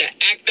 You get to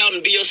act out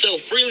and be yourself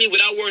freely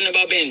without worrying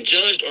about being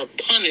judged or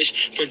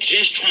punished for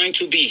just trying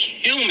to be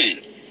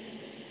human.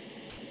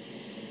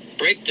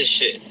 Break the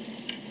shit.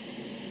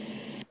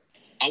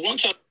 I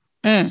want y'all.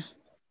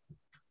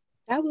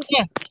 That was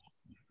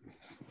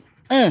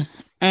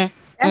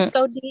That's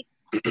so deep.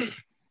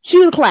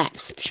 Cue the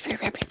claps.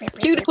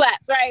 Cue the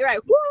claps. Right.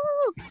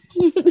 Woo!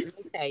 Let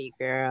me tell you,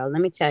 girl.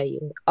 Let me tell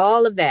you.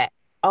 All of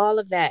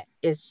that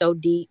is so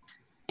deep.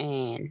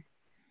 And,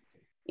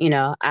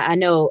 I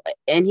know,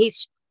 and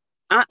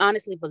I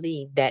honestly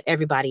believe that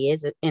everybody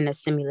is in a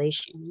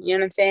simulation. You know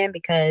what I'm saying?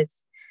 Because,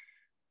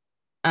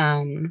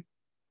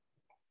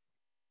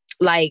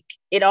 like,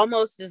 it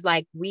almost is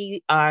like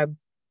we are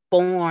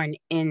born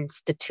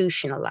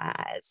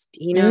institutionalized.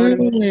 You know what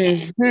I'm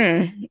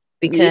saying?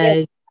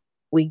 Because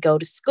we go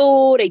to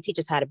school, they teach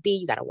us how to be.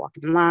 You got to walk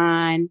in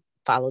line,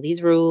 follow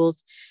these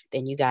rules.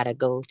 Then you got to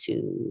go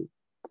to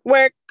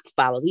work,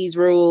 follow these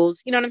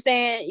rules. You know what I'm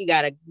saying? You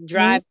got to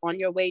drive on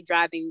your way,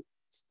 driving,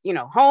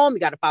 home. You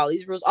got to follow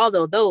these rules.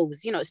 Although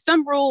those,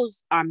 some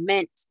rules are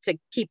meant to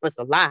keep us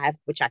alive,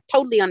 which I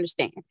totally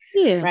understand.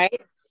 Yeah.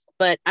 Right.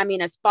 But I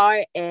mean, as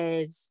far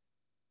as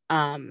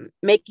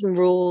making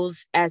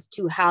rules as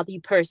to how the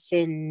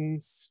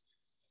persons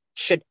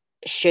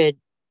should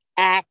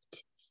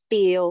act,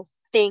 feel,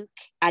 think,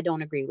 I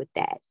don't agree with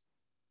that.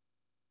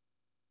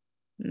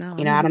 No.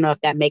 I don't know if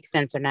that makes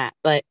sense or not,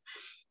 but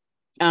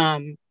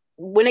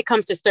when it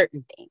comes to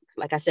certain things,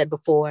 like I said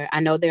before, I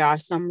know there are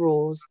some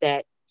rules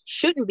that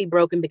shouldn't be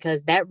broken,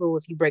 because that rule,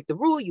 if you break the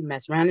rule, you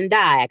mess around and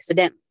die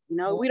accidentally. You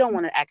know, we don't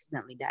want to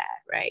accidentally die,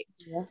 right?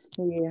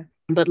 Yeah.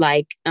 But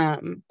like, I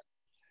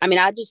mean,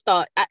 I just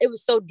thought it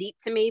was so deep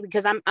to me,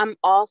 because I'm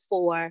all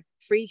for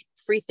free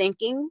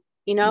thinking,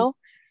 you know,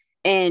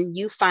 and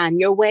you find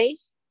your way.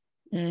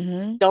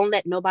 Mm-hmm. Don't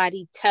let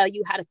nobody tell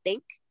you how to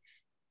think,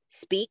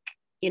 speak,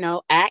 you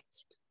know,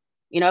 act.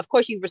 You know, of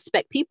course, you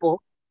respect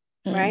people,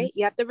 right?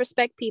 You have to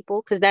respect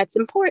people, because that's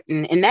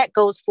important. And that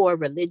goes for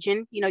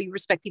religion. You know, you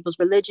respect people's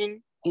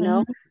religion, you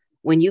know,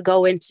 when you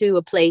go into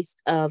a place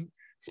of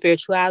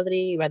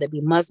spirituality, whether it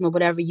be Muslim or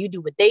whatever, you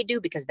do what they do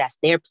because that's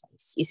their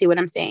place. You see what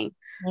I'm saying?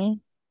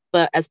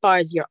 But as far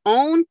as your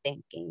own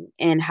thinking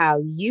and how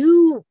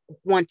you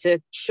want to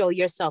show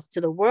yourself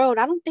to the world,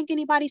 I don't think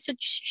anybody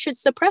should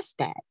suppress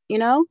that. You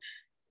know,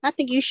 I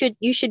think you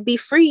should be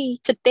free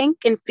to think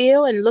and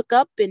feel and look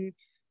up and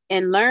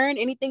learn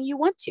anything you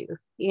want to,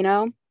 you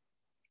know,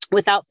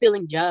 without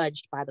feeling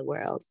judged by the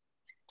world.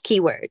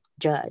 Keyword,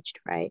 judged,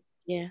 right?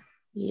 Yeah.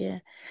 Yeah.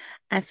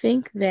 I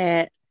think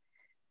that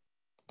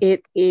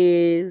it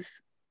is,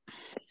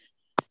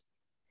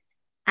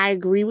 I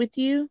agree with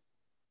you.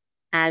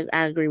 I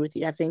agree with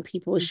you. I think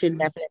people should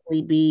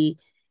definitely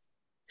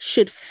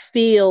should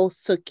feel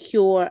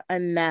secure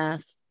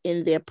enough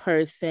in their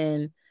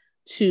person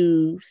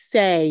to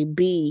say,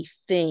 be,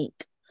 think,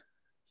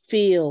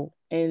 feel,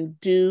 and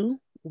do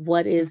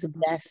what is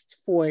best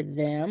for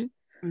them.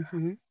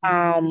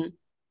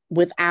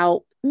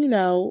 Without, you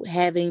know,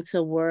 having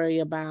to worry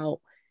about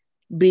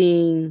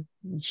being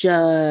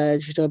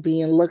judged or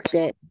being looked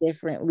at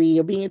differently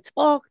or being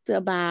talked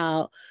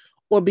about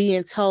or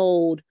being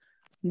told,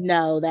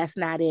 no, that's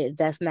not it.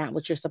 That's not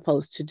what you're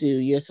supposed to do.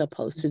 You're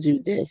supposed to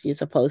do this. You're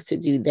supposed to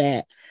do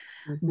that.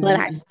 But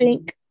I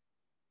think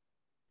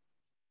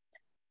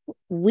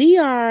we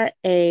are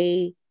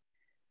a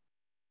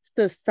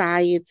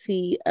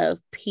society of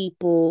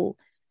people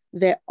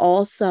that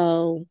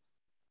also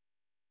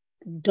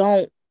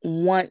don't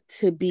want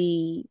to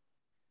be,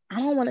 I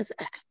don't want to say,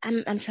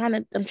 I'm trying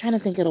to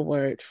think of the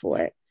word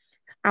for it.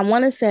 I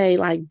want to say,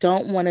 like,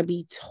 don't want to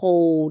be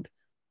told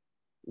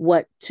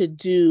what to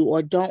do,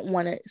 or don't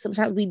want to,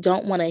 sometimes we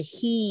don't want to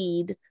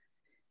heed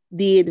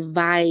the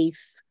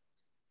advice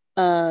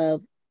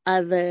of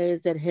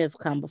others that have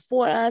come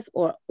before us,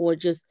 or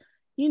just,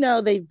 you know,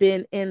 they've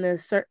been in a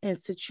certain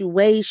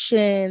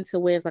situation to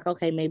where it's like,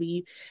 okay,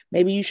 maybe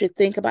you should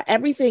think about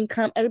everything.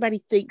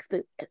 Everybody thinks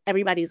that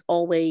everybody is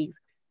always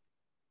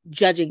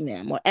judging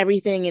them, or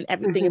everything is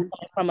coming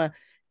from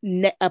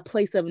a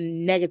place of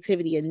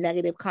negativity,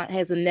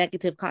 has a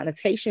negative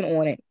connotation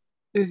on it.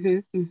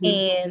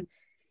 And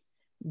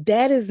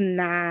that is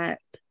not,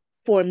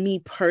 for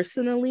me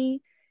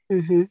personally,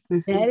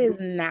 that is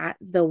not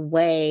the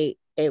way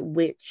at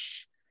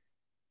which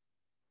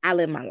I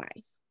live my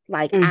life.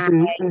 Like,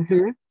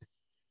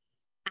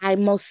 I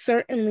most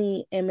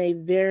certainly am a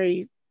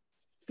very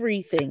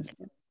free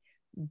thinker.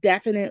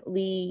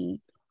 Definitely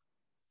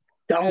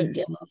don't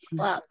give a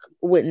fuck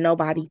what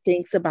nobody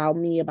thinks about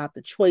me, about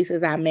the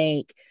choices I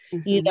make.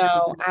 You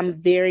know,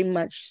 I'm very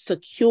much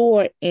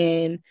secure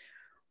in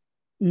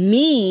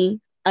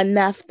me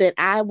enough that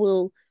I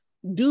will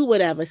do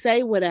whatever,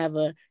 say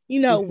whatever, you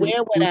know,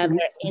 wear whatever,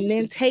 and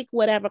then take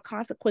whatever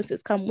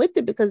consequences come with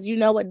it, because you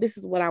know what, this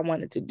is what I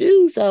wanted to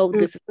do, so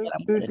this is what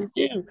I'm going to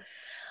do.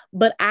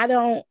 But I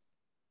don't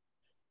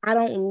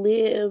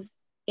live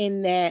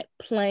in that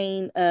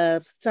plane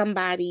of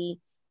somebody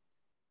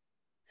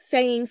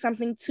saying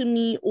something to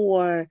me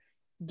or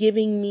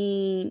giving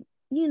me,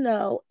 you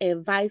know,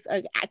 advice.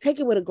 Or I take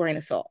it with a grain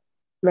of salt.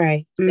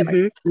 Right. Take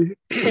it with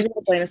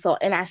a grain of salt.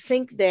 And I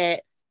think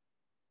that,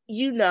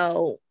 you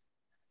know,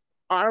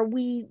 are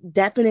we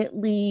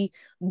definitely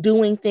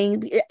doing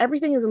things?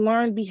 Everything is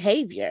learned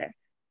behavior.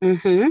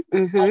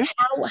 Like,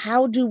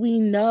 how do we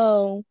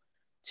know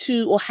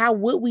or how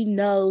would we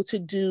know to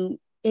do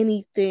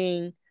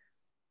anything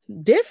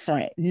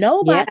different?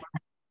 Nobody,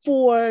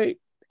 for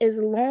as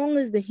long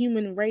as the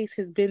human race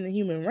has been the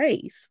human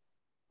race,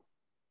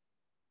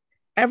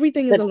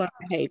 everything is a learned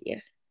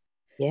behavior.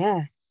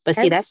 Yeah. But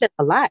see, that said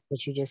a lot,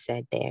 what you just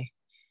said there.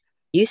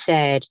 You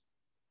said,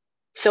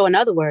 so in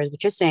other words,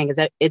 what you're saying is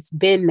that it's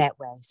been that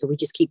way, so we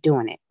just keep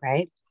doing it,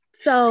 right?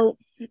 So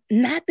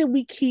not that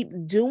we keep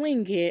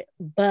doing it,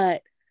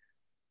 but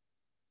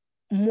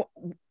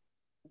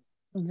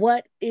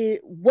what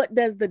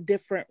does the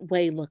different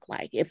way look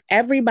like? If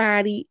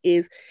everybody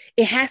is,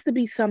 it has to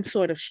be some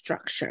sort of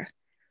structure.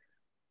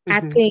 I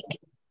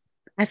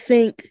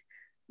think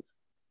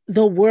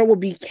the world would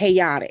be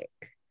chaotic,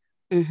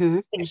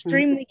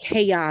 extremely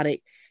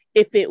chaotic,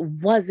 if it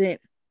wasn't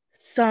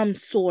some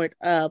sort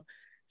of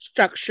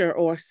structure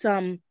or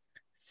some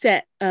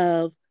set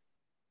of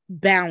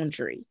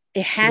boundary.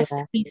 It has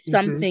to be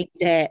something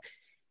that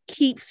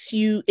keeps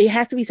you, it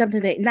has to be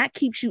something that not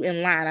keeps you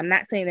in line. I'm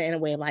not saying that in a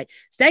way of like,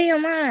 stay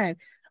in line,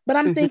 but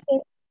I'm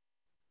thinking,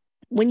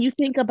 when you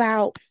think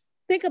about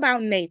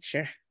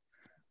nature,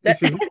 that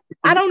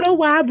I don't know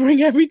why I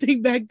bring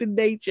everything back to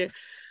nature,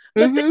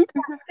 but think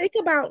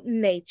about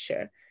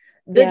nature.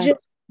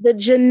 the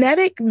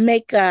genetic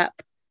makeup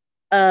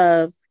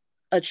of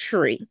a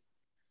tree.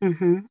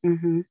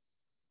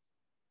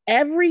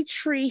 Every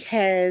tree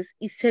has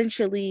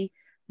essentially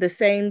the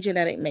same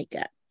genetic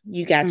makeup.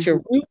 You got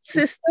your root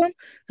system,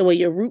 the way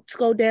your roots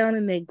go down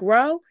and they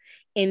grow.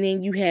 And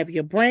then you have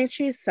your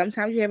branches.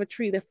 Sometimes you have a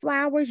tree that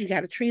flowers. You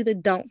got a tree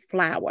that don't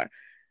flower.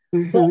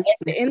 But at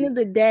the end of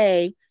the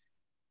day,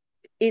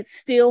 it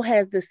still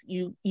has this,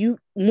 you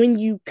when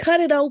you cut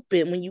it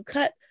open, when you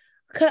cut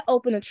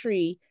open a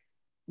tree,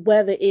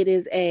 whether it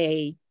is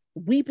a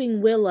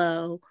weeping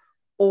willow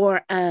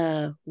or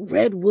a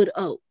redwood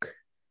oak,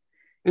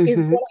 it's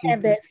going to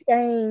have that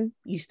same,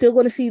 you're still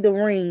going to see the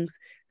rings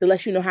to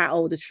let you know how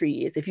old the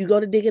tree is. If you go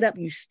to dig it up,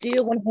 you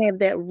still going to have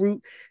that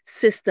root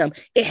system.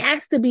 It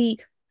has to be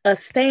a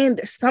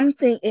standard,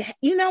 something,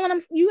 you know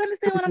what you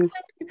understand what I'm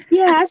saying?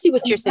 Yeah, I see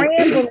what you're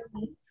saying.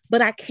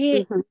 But I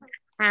can't,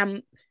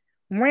 I'm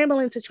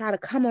rambling to try to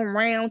come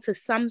around to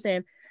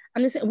something.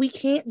 I'm just saying, we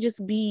can't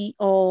just be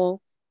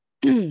all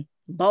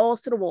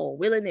balls to the wall,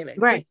 willy-nilly.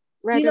 Right.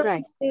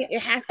 It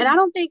has to and I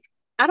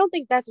don't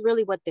think that's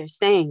really what they're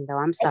saying, though.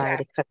 I'm sorry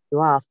to cut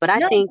you off, but I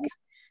think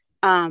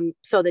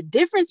so the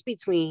difference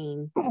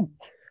between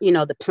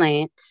the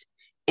plants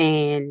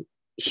and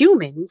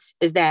humans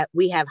is that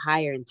we have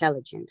higher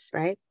intelligence,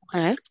 right?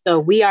 Okay. So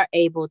we are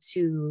able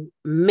to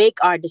make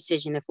our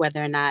decision of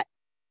whether or not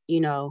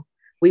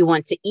we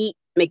want to eat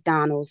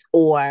McDonald's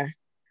or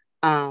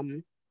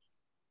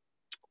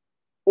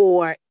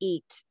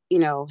eat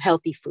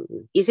healthy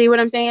food. You see what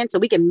I'm saying? So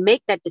we can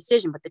make that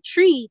decision, but the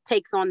tree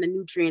takes on the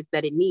nutrients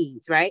that it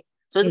needs, right?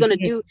 So it's going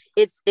to do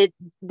it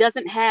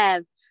doesn't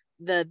have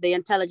the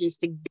intelligence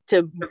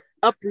to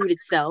uproot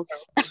itself.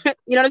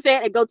 You know what I'm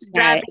saying? And go to the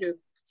drive-through.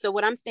 So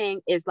what I'm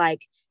saying is,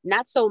 like,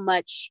 not so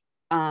much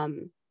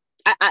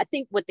I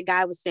think what the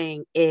guy was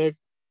saying is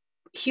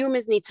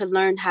humans need to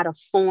learn how to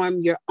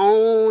form your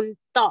own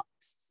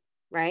thoughts,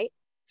 right?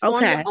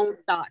 Form your own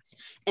thoughts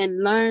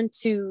and learn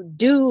to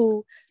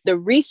do the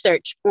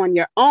research on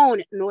your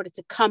own in order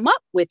to come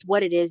up with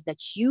what it is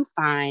that you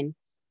find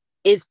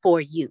is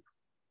for you,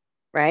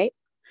 right?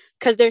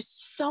 Because there's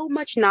so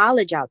much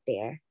knowledge out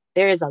there.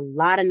 There is a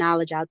lot of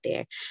knowledge out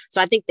there. So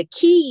I think the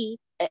key,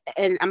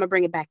 and I'm gonna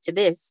bring it back to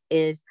this,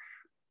 is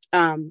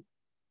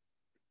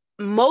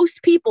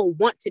most people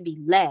want to be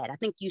led. I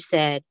think you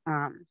said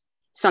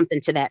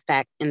something to that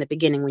fact in the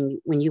beginning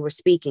when you were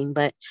speaking,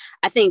 but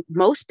I think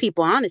most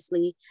people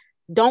honestly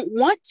don't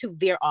want to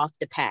veer off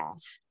the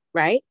path,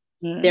 right?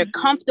 They're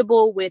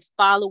comfortable with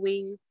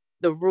following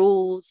the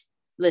rules.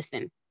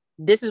 Listen,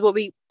 this is what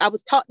I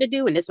was taught to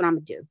do, and this is what I'm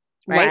gonna do,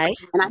 right?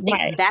 And I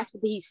think that's what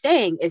he's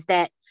saying is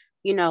that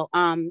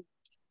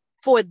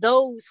for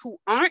those who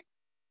aren't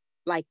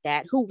like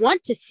that, who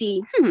want to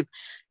see,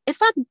 if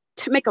I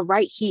make a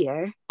right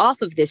here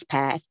off of this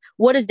path,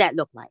 what does that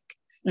look like?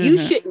 You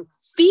shouldn't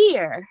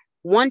fear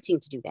wanting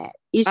to do that.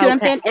 You see what I'm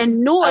saying?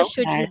 And nor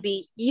should you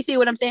be, you see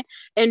what I'm saying?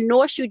 And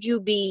nor should you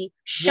be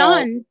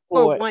shunned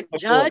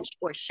judged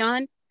or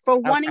shunned for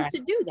wanting to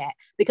do that,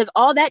 because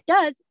all that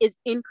does is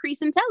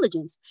increase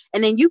intelligence.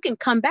 And then you can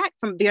come back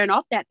from veering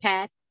off that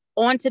path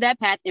onto that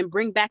path and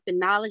bring back the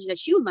knowledge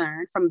that you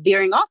learned from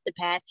veering off the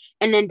path.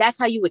 And then that's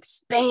how you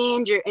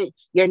expand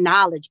your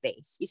knowledge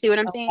base. You see what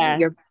I'm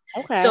saying?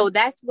 So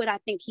that's what I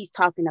think he's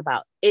talking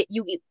about.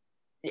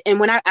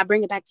 And when I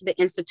bring it back to the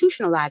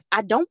institutionalized,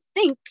 I don't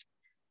think,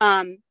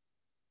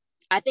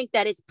 I think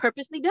that it's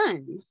purposely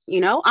done.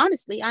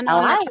 Honestly, I know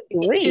I'm not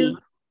trying to get too,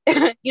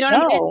 you know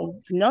what I'm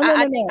saying? No.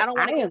 I think I don't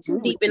want to get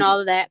too deep in all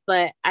of that,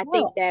 but I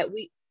think that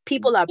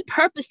people are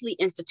purposely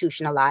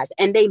institutionalized,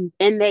 and they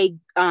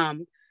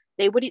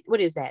what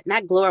is that?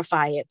 Not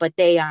glorify it, but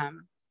they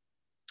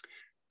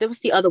there was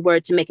the other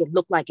word to make it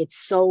look like it's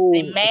so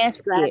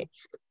mask it.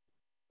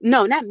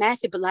 No, not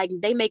massive, but like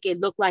they make it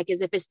look like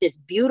as if it's this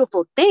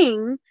beautiful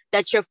thing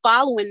that you're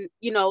following,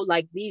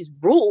 like these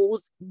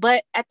rules,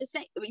 but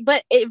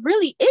but it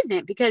really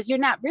isn't, because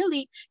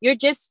you're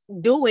just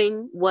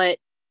doing what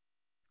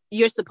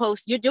you're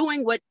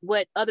doing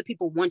what other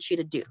people want you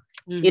to do.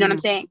 You know what I'm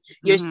saying?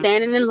 You're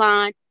standing in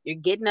line, you're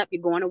getting up,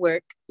 you're going to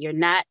work. You're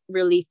not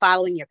really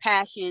following your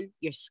passion.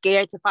 You're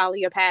scared to follow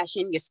your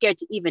passion. You're scared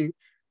to even,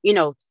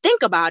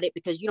 think about it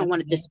because you don't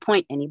want to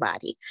disappoint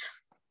anybody.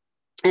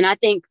 And I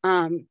think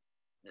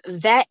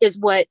that is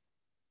what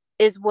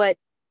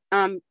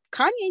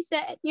Kanye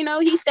said.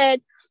 He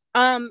said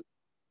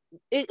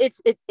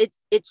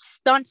it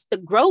stunts the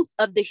growth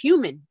of the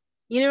human.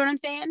 You know what I'm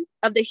saying?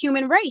 Of the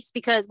human race,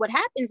 because what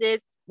happens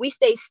is we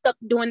stay stuck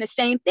doing the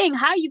same thing.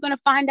 How are you going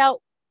to find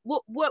out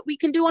what we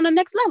can do on the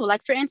next level?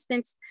 Like, for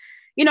instance,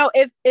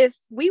 if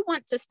we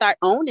want to start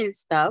owning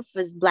stuff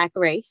as Black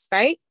race,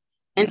 right,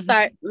 and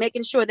start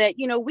making sure that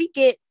we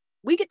get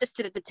to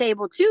sit at the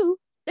table too.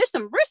 There's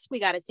some risks we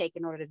got to take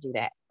in order to do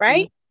that,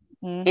 right?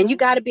 And you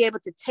got to be able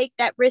to take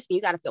that risk, and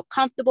you got to feel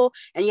comfortable,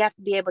 and you have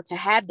to be able to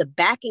have the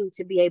backing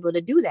to be able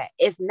to do that.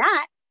 If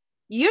not,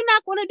 you're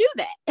not going to do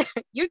that.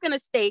 You're going to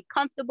stay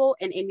comfortable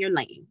and in your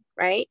lane,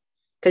 right?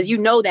 Because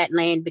that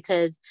lane,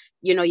 because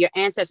your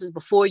ancestors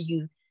before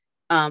you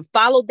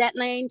followed that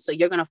lane, so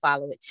you're going to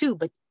follow it too.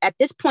 But at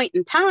this point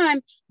in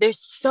time, there's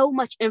so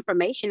much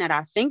information at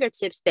our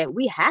fingertips that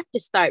we have to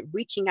start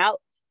reaching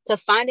out to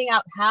finding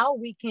out how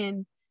we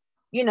can,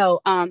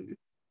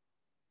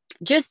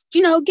 just,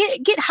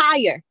 get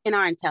higher in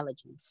our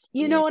intelligence.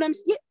 You know what I'm,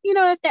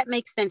 if that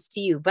makes sense to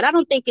you. But I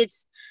don't think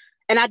it's,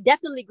 and I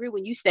definitely agree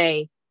when you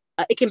say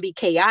it can be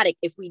chaotic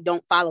if we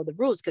don't follow the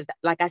rules. Because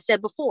like I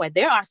said before,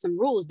 there are some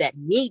rules that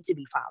need to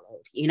be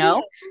followed,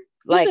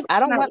 Like, I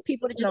don't want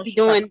people to just be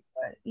doing,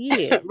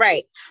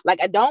 right. Like,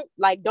 don't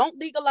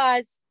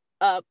legalize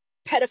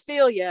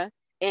pedophilia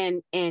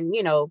and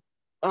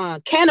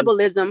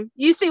cannibalism.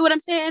 You see what I'm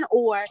saying?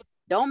 Or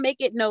don't make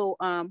it no,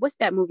 what's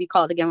that movie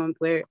called again?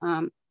 Where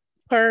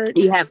Purge.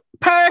 You have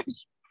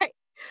Purge. Right?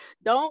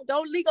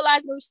 Don't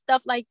legalize no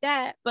stuff like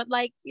that. But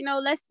like,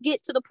 let's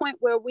get to the point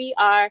where we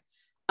are,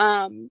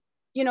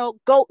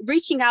 go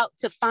reaching out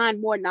to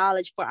find more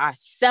knowledge for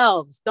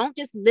ourselves. Don't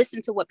just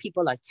listen to what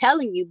people are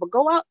telling you, but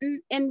go out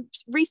and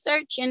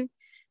research and,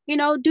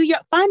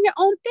 find your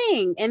own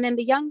thing. And then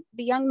the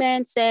young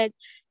man said,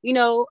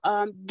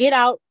 get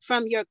out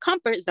from your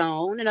comfort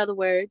zone. In other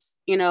words,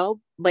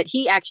 but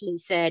he actually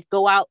said,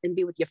 go out and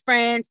be with your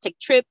friends, take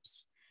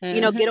trips,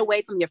 get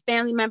away from your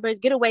family members,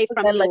 get away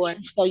from let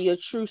you show your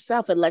true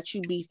self and let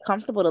you be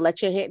comfortable to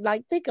let your head,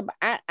 like, think about,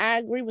 I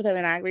agree with him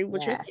and I agree with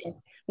what you're saying.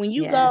 When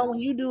you go, when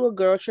you do a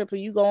girl trip or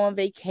you go on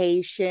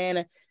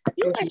vacation,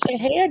 you let your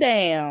hair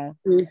down.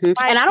 Like,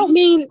 and I don't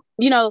mean,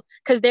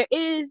 because there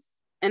is,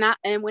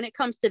 and when it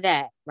comes to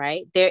that,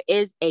 right, there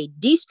is a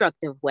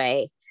destructive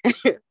way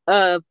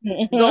of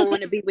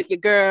going to be with your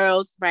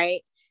girls,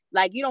 right?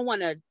 Like, you don't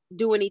want to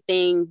do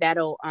anything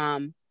that'll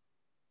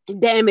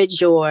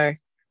damage your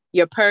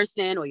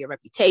person or your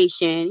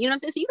reputation. You know what I'm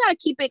saying? So you got to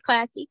keep it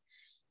classy.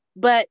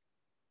 But,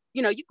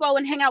 you go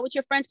and hang out with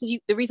your friends because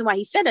the reason why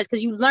he said that is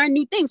because you learn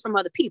new things from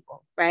other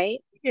people, right?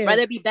 Yeah.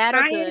 Whether it be bad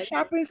or good. Iron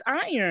sharpens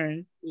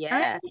iron.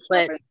 Yeah.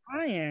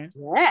 Iron.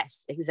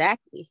 Yes,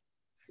 exactly.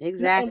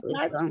 Exactly.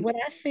 What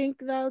I think,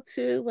 though,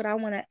 too, what I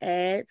want to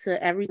add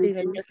to everything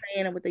that you're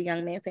saying and what the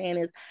young man saying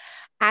is,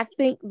 I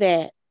think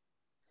that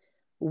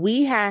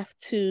we have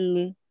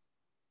to,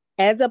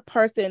 as a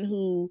person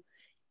who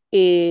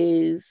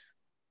is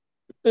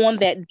on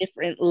that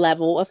different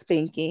level of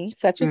thinking,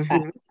 such as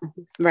us,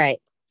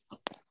 right,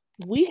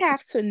 we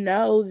have to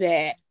know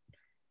that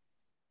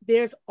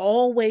there's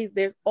always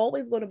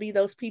going to be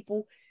those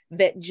people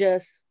that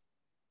just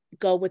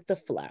go with the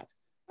flow.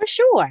 For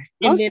sure.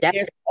 And then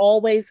there's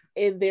always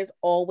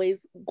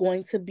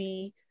going to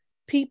be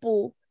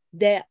people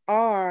that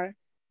are,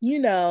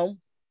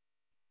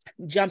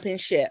 jumping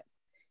ship.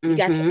 You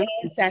got your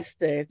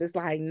ancestors. It's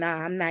like, nah,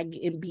 I'm not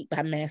getting beat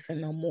by massa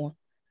no more.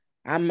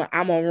 I'm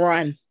gonna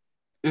run.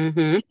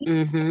 You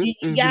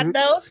got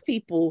those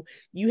people.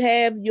 You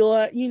have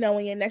your, in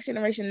your next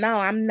generation. No,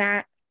 I'm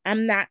not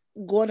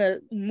gonna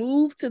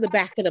move to the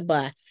back of the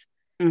bus.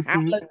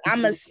 I'm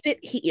gonna sit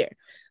here.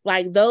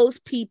 Like those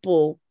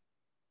people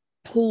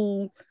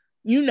who,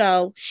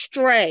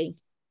 stray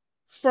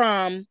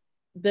from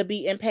the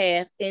beaten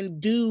path and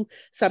do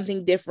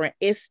something different.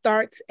 It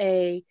starts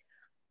a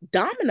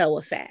domino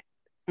effect.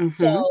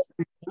 So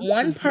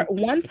one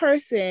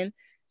person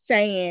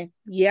saying,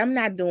 yeah, I'm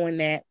not doing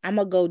that, I'm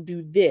gonna go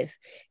do this,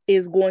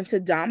 is going to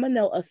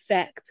domino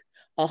affect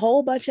a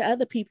whole bunch of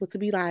other people to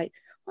be like,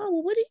 oh,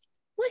 well, what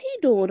he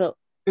doing up?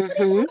 I'm gonna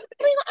go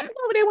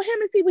over there with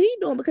him and see what he's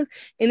doing,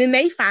 and then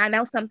they find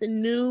out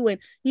something new and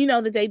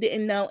that they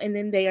didn't know, and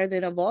then they are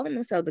then evolving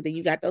themselves. But then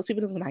you got those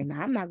people who are like,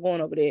 nah, I'm not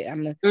going over there.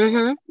 I'm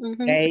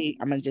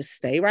gonna just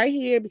stay right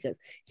here because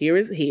here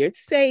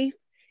it's safe,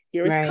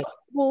 here it's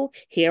comfortable,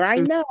 here I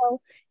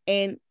know.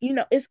 And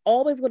it's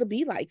always going to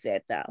be like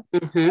that,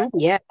 though.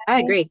 Yeah, I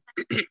agree.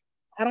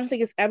 I don't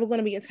think it's ever going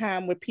to be a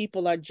time where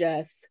people are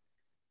just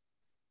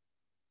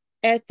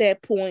at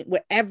that point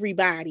where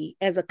everybody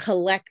as a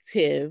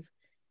collective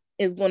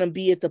is going to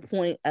be at the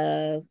point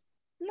of,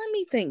 let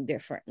me think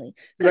differently.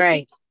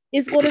 Right.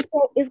 It's going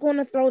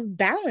to throw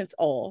balance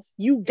off.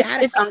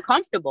 It's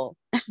uncomfortable.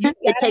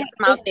 It takes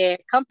them out their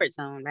comfort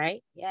zone,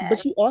 right? Yeah.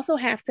 But you also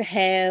have to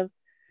have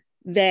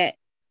that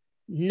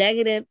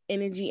negative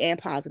energy and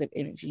positive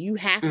energy. You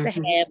have to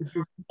have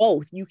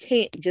both. You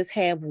can't just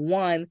have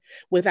one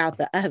without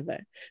the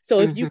other. So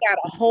if you got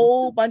a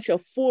whole bunch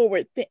of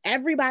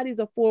everybody's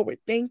a forward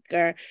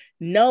thinker,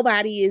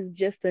 nobody is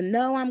just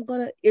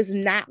it's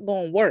not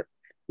gonna work.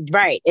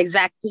 Right,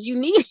 exactly. Because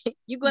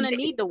you're gonna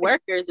need the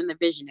workers and the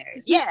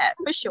visionaries. Yeah,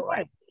 for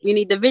sure. You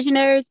need the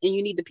visionaries and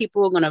you need the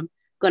people who are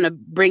gonna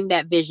bring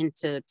that vision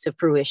to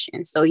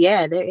fruition. So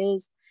yeah,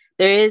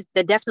 there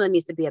definitely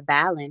needs to be a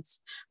balance.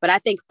 But I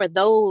think for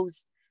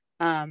those,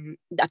 I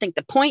think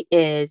the point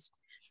is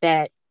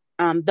that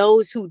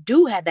those who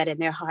do have that in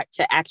their heart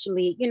to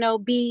actually,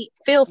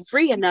 feel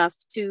free enough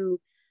to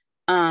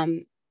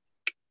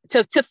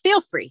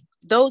feel free.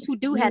 Those who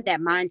do have that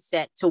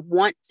mindset to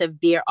want to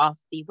veer off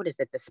the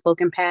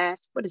spoken path.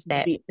 What is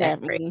that?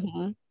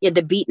 Yeah,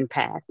 the beaten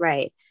path.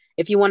 Right.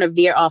 If you want to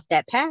veer off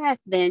that path,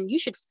 then you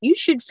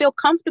should feel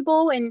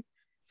comfortable and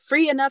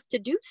free enough to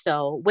do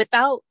so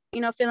without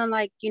feeling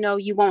like,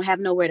 you won't have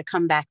nowhere to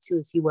come back to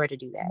if you were to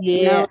do that.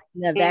 Yeah,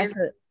 And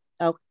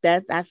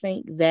that's I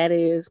think that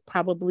is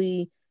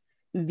probably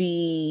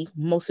the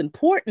most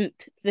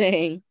important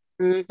thing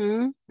of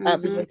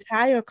the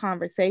entire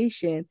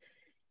conversation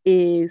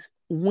is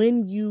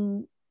when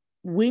you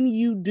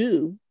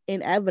do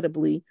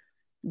inevitably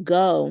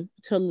go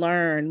to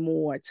learn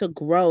more, to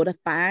grow, to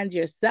find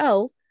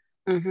yourself,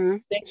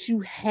 that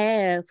you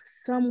have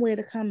somewhere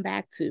to come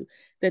back to,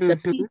 that the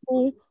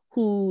people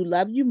who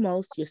love you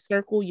most, your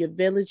circle, your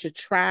village, your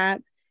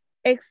tribe,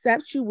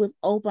 accept you with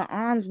open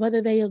arms,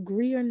 whether they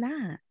agree or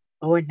not.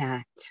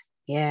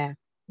 Yeah.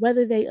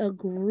 Whether they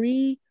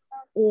agree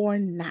or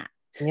not.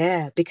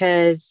 Yeah,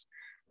 because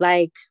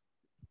like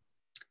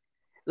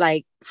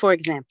for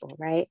example,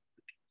 right?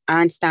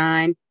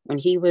 Einstein, when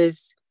he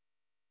was,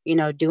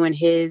 doing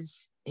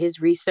his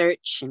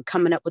research and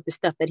coming up with the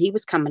stuff that he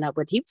was coming up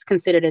with, he was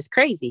considered as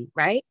crazy,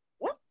 right?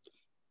 Yep.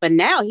 But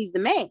now he's the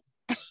man,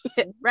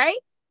 right?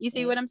 You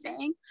see what I'm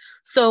saying?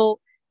 So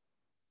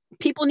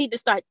people need to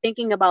start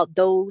thinking about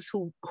those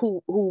who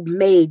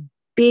made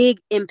big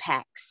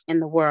impacts in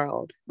the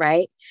world,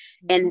 right?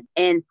 And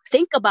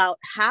think about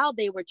how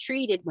they were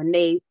treated when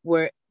they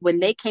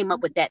came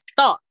up with that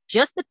thought,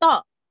 just the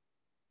thought,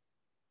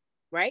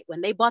 right?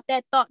 When they brought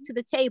that thought to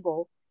the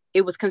table,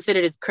 it was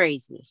considered as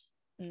crazy,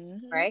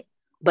 right?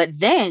 But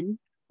then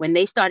when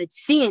they started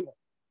seeing it,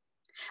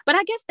 but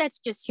I guess that's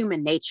just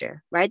human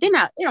nature, right? They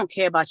don't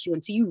care about you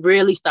until you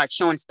really start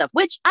showing stuff,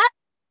 which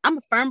I'm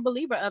a firm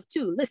believer of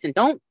too. Listen,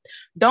 don't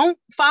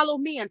follow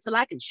me until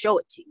I can show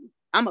it to you.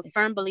 I'm a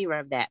firm believer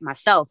of that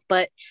myself,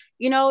 but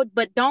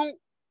don't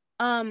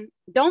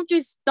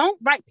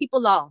write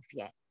people off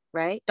yet,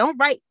 right? Don't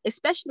write,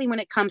 especially when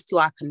it comes to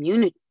our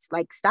communities.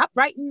 Like stop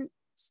writing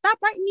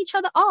each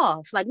other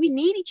off. Like we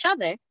need each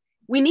other.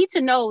 We need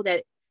to know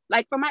that,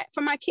 like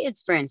for my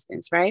kids, for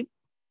instance, right?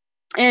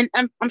 And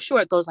I'm sure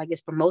it goes like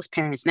this for most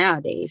parents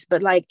nowadays,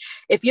 but like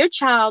if your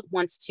child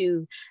wants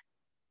to,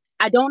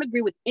 I don't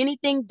agree with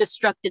anything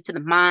destructive to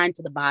the mind,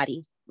 to the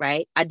body,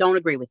 right? I don't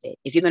agree with it.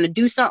 If you're going to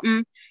do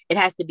something, it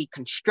has to be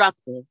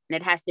constructive and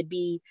it has to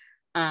be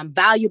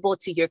valuable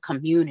to your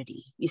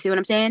community. You see what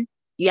I'm saying?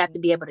 You have to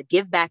be able to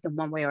give back in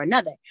one way or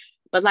another.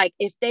 But like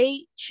if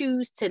they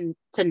choose to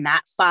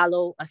not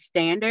follow a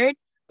standard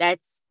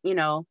that's,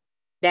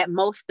 that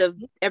most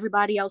of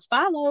everybody else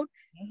followed,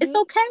 it's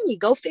okay.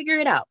 Go figure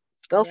it out.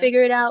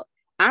 Figure it out.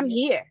 I'm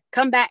here.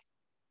 Come back.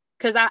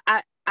 Because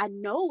I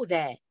know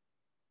that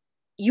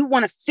you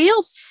want to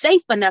feel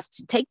safe enough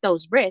to take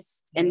those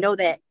risks and know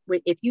that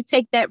if you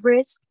take that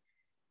risk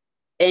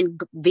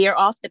and veer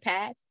off the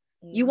path,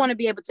 you want to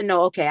be able to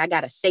know, okay, I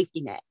got a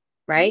safety net,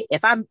 right?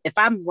 If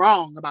I'm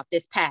wrong about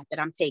this path that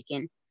I'm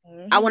taking,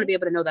 I want to be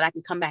able to know that I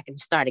can come back and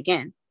start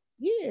again.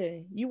 Yeah,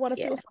 you want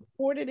to feel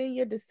supported in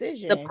your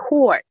decision.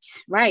 Support,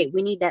 right?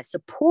 We need that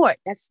support.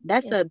 That's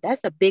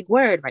a big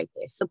word right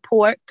there.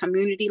 Support,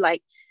 community.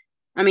 Like,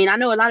 I mean, I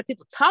know a lot of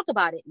people talk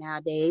about it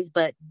nowadays,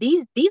 but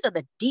these are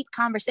the deep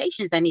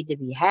conversations that need to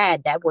be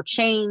had that will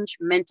change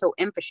mental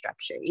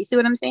infrastructure. You see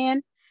what I'm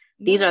saying?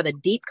 No. These are the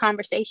deep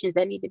conversations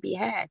that need to be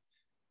had.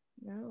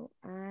 No,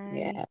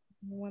 I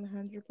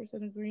 100%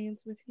 agreement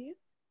with you.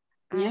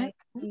 Yeah. I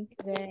think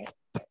that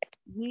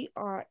we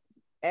are,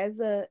 as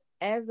a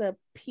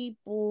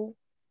people,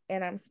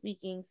 and I'm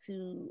speaking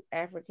to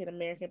African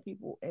American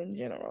people in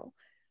general,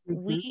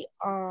 we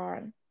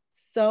are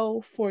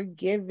so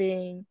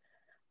forgiving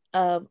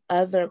of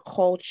other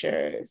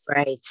cultures,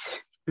 right?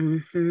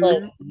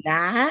 But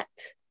not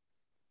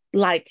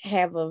like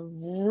have a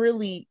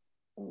really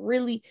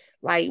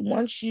like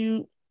once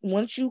you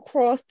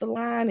cross the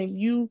line and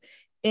you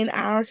in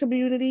our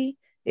community,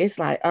 it's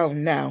like, oh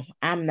no,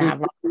 I'm not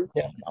with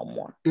them no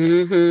more.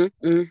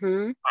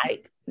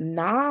 Like,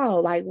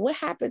 no, like what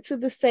happened to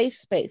the safe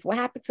space? What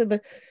happened to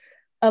the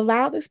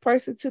allow this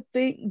person to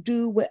think,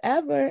 do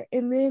whatever,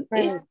 and then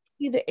if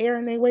the error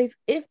in their ways,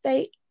 if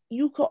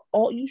you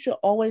should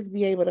always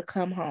be able to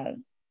come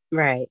home.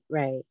 Right.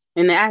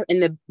 In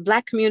the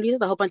Black community,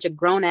 there's a whole bunch of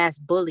grown ass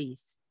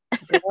bullies.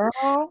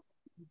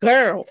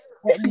 Girl.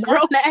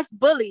 Grown ass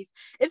bullies.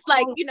 It's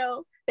like,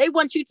 they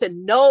want you to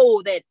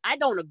know that I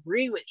don't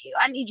agree with you.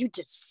 I need you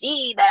to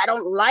see that I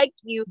don't like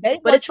you.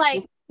 But it's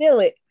like, feel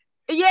it.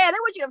 Yeah, they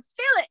want you to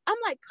feel it. I'm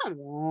like,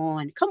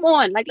 come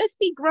on. Like, let's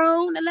be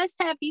grown and let's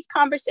have these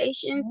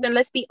conversations and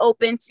let's be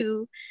open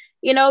to,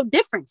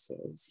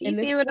 differences. You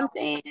see what I'm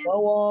saying?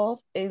 Go off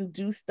and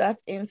do stuff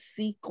in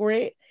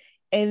secret,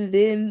 and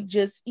then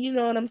just, you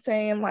know what I'm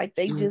saying? Like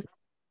they just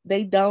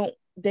they don't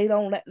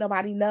let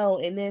nobody know,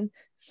 and then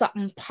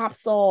something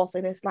pops off,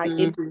 and it's like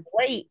it's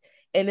great,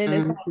 and then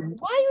it's like,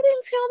 why you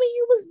didn't tell me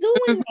you was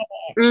doing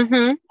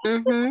that?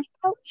 I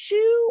helped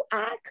you.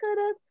 I could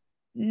have.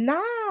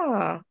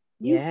 Nah.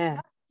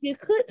 You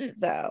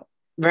couldn't though.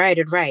 Right.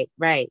 You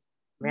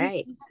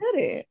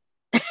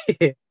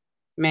couldn't.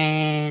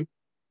 Man.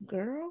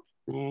 Girl.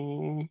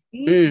 Man.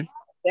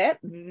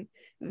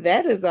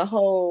 That is a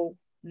whole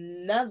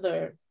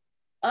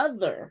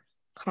other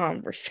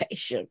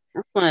conversation.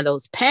 That's one of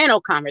those panel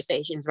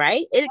conversations,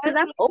 right? Because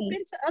I'm open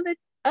to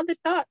other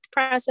thought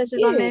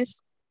processes on Yeah.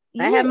 this.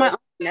 I Yeah. have my own,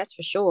 that's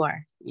for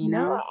sure. You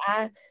No, know,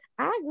 I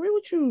agree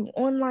with you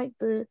on like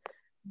the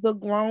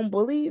grown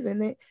bullies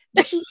and it,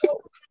 but you know,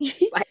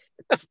 like,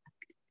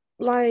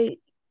 like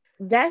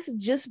that's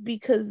just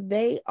because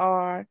they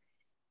are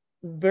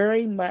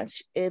very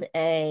much in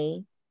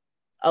a,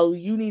 oh,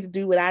 you need to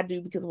do what I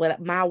do because what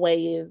my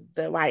way is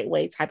the right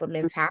way type of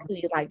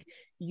mentality. Like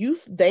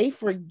they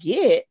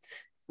forget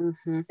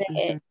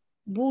that,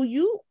 well,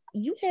 you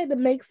had to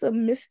make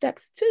some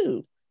missteps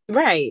too.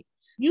 right,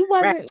 You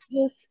right. wasn't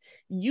just,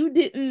 you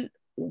didn't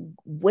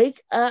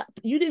wake up,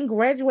 you didn't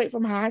graduate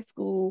from high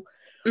school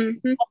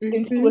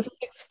into a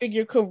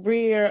 6-figure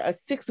career, a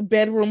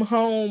 6-bedroom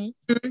home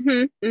with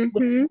a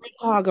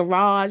 3-car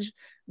garage,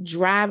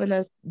 driving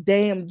a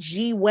damn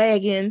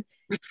G-Wagon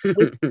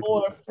with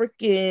your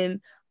freaking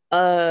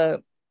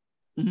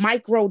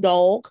micro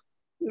dog.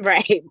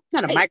 Right.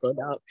 Not a micro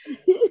dog.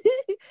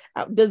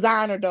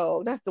 Designer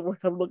dog. That's the word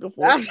I'm looking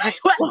for. I was like,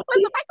 what's a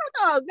micro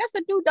dog? That's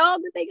a new dog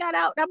that they got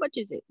out. How much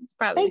is it? It's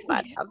probably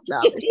 $5,000.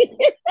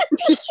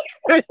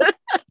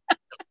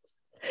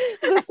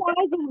 The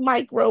size is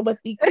micro, but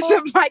the it's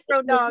a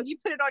micro dog. You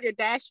put it on your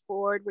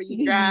dashboard where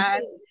you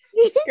drive.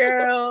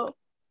 Girl.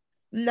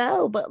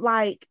 No, but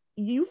like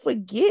you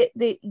forget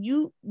that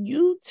you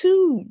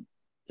too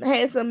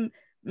had some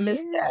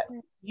missteps. Yeah.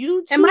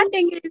 You too. And my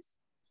thing is,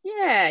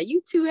 yeah,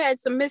 you two had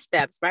some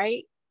missteps,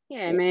 right?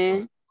 Yeah,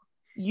 man.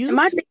 And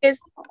my thing is,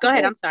 go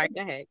ahead. I'm sorry.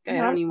 Go ahead. I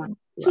don't even want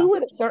to. Two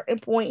at a certain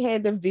point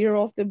had to veer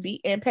off the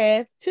beaten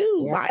path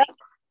too. Yeah. Like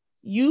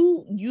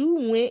you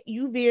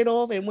veered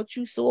off, and what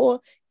you saw,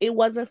 it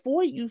wasn't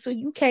for you, so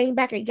you came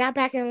back and got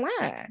back in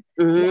line.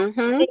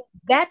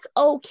 That's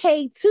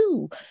okay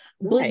too,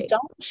 but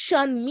don't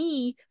shun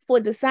me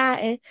for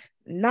deciding,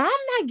 no, I'm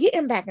not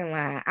getting back in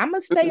line. I'm gonna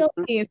stay up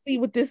here and see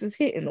what this is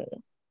hitting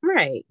on.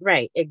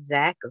 Right,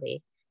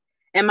 exactly.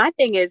 And my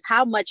thing is,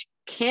 how much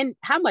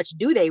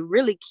do they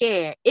really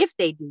care if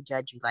they do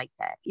judge you like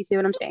that? You see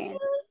what I'm saying?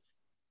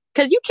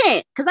 Because you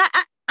can't. Because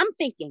I'm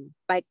thinking,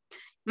 like,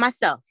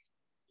 myself,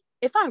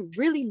 if I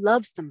really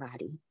love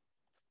somebody,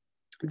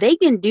 they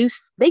can do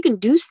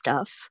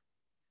stuff,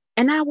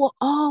 and I will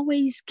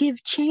always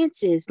give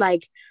chances.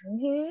 Like,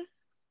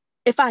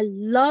 if I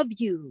love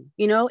you,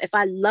 if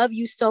I love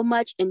you so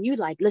much, and you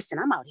like, listen,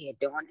 I'm out here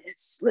doing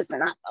this.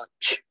 Listen,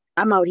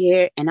 I'm out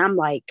here, and I'm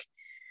like,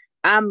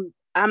 I'm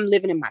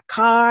living in my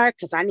car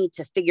because I need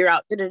to figure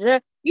out.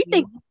 You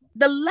think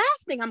the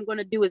last thing I'm going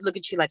to do is look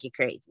at you like you're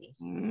crazy.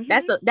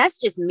 That's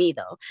just me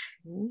though,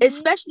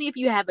 especially if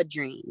you have a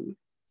dream.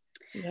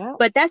 Yeah.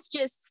 But that's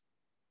just,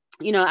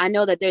 I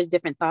know that there's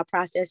different thought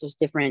process. There's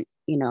different,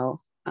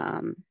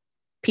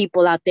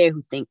 people out there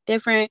who think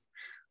different.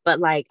 But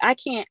like, I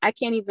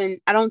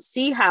don't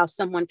see how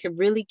someone could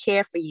really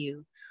care for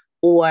you.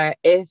 Or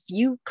if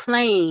you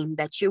claim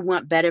that you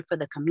want better for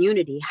the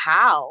community,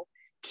 how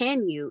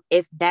can you,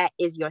 if that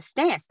is your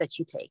stance that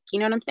you take? You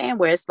know what I'm saying?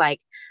 Where it's like,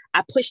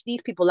 I push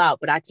these people out,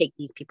 but I take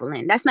these people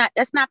in. That's not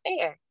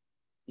fair.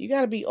 You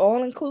got to be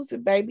all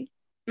inclusive, baby.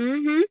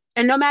 And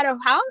no matter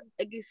how,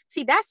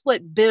 see, that's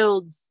what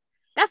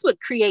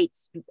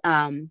creates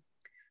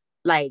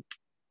like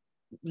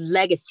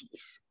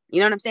legacies.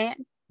 You know what I'm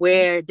saying?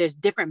 Where there's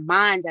different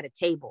minds at a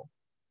table.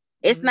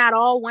 It's not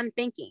all one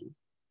thinking.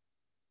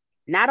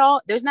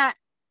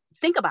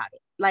 Think about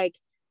it. Like,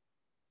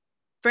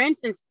 for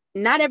instance,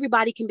 not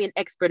everybody can be an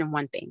expert in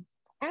one thing.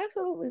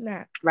 Absolutely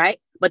not. Right?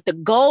 But the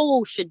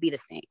goal should be the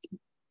same.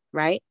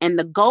 Right? And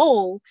the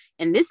goal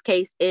in this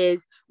case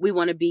is we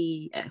want to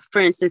be, for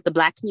instance, the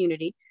Black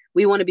community,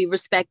 we want to be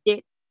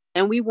respected,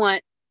 and we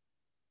want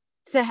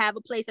to have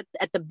a place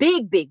at the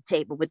big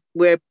table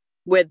where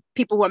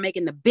people who are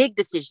making the big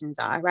decisions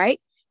are, right?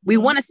 We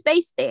want a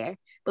space there,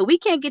 but we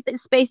can't get the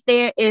space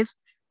there if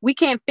we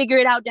can't figure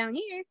it out down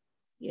here.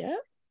 Yeah.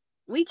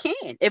 We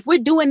can. If we're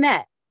doing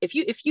that, if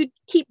you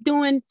keep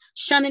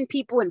shunning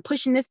people and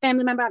pushing this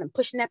family member out and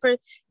pushing that person,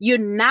 you're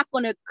not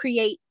going to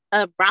create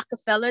a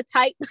Rockefeller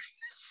type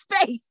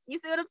space. You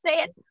see what I'm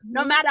saying?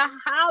 No matter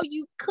how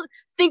you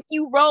think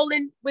you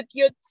rolling with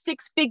your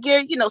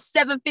 6-figure,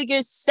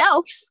 7-figure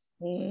self,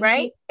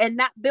 right? And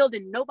not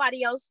building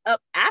nobody else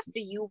up after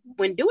you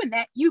when doing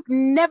that, you're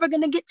never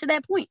going to get to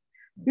that point.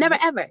 Never,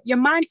 ever. Your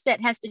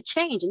mindset has to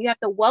change, and you have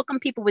to welcome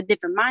people with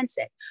different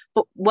mindsets,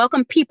 but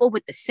welcome people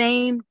with the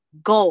same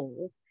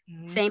goal,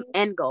 same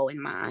end goal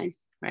in mind,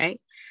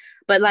 right?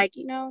 But like,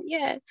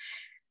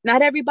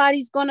 not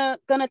everybody's gonna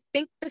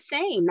think the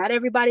same. Not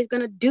everybody's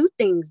gonna do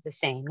things the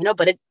same,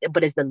 but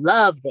is the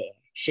love there?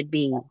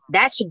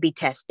 That should be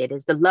tested.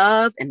 Is the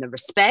love and the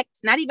respect,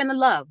 not even the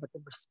love, but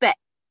the respect.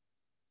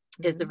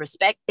 Is the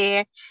respect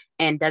there?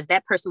 And does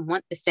that person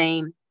want the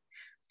same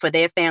for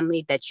their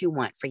family that you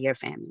want for your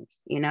family?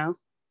 And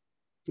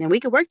we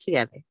could work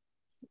together.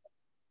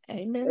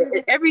 Amen.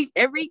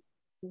 Every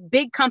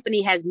big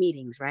company has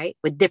meetings, right?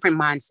 With different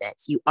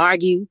mindsets. You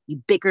argue,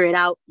 you bicker it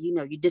out,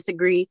 you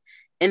disagree,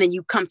 and then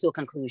you come to a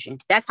conclusion.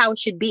 That's how it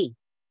should be.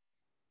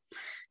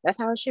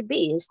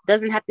 It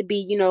doesn't have to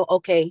be,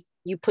 okay,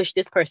 you push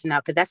this person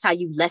out, because that's how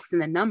you lessen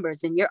the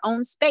numbers in your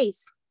own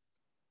space.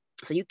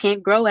 So you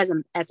can't grow as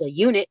a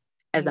unit,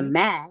 as a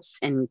mass,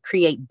 and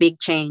create big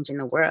change in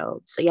the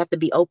world. So you have to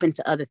be open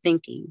to other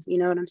thinking. You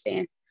know what I'm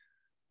saying?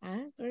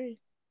 I agree.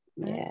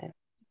 Yeah.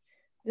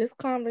 This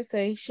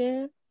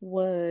conversation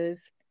was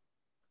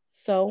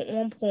so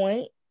on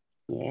point.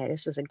 Yeah,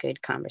 this was a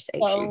good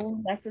conversation.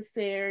 So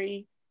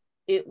necessary.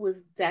 It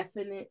was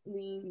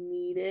definitely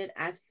needed.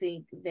 I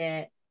think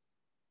that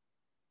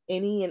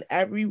any and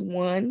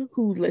everyone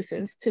who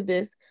listens to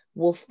this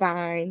will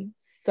find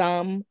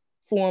some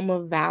form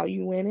of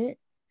value in it.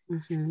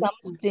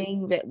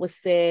 Something that was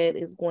said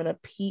is going to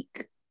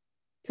pique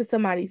to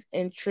somebody's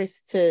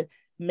interest to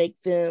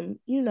make them,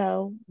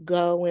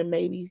 go and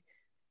maybe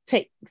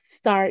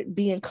start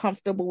being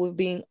comfortable with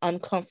being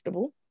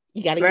uncomfortable.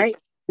 You got to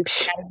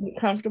get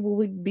comfortable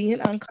with being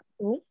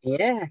uncomfortable.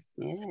 Yeah.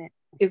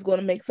 It's going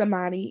to make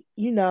somebody,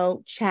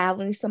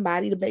 challenge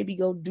somebody to maybe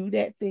go do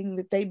that thing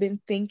that they've been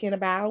thinking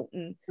about,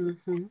 and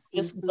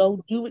just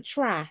go do it,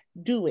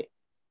 do it,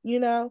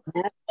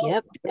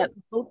 Yep.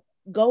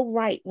 Go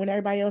right when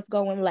everybody else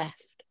going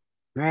left.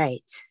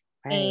 Right.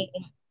 And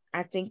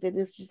I think that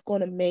this is just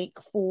going to make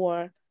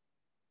for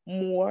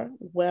more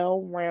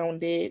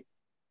well-rounded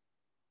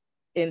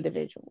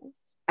individuals.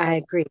 I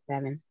agree,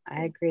 Bevin.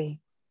 I agree.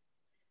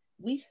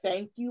 We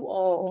thank you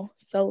all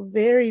so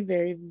very,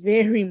 very,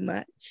 very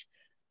much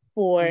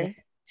for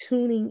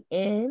tuning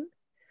in.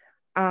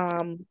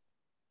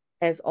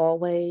 As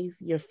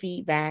always, your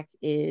feedback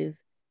is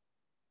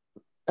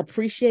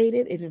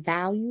appreciated and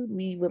valued.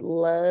 We would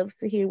love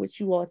to hear what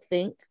you all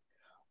think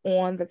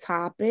on the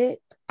topic.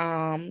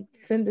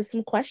 Send us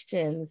some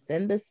questions,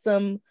 send us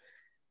some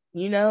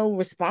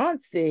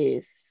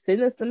responses,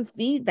 send us some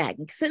feedback,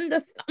 send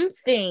us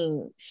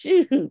something.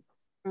 Shoot.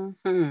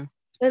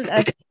 Send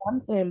us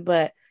something.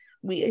 But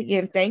we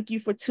again thank you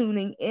for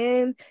tuning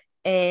in,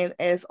 and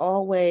as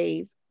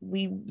always,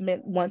 we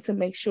want to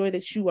make sure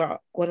that you are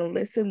going to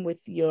listen with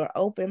your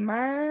open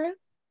mind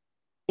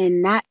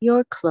and not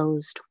your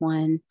closed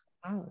one.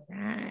 All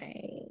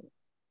right.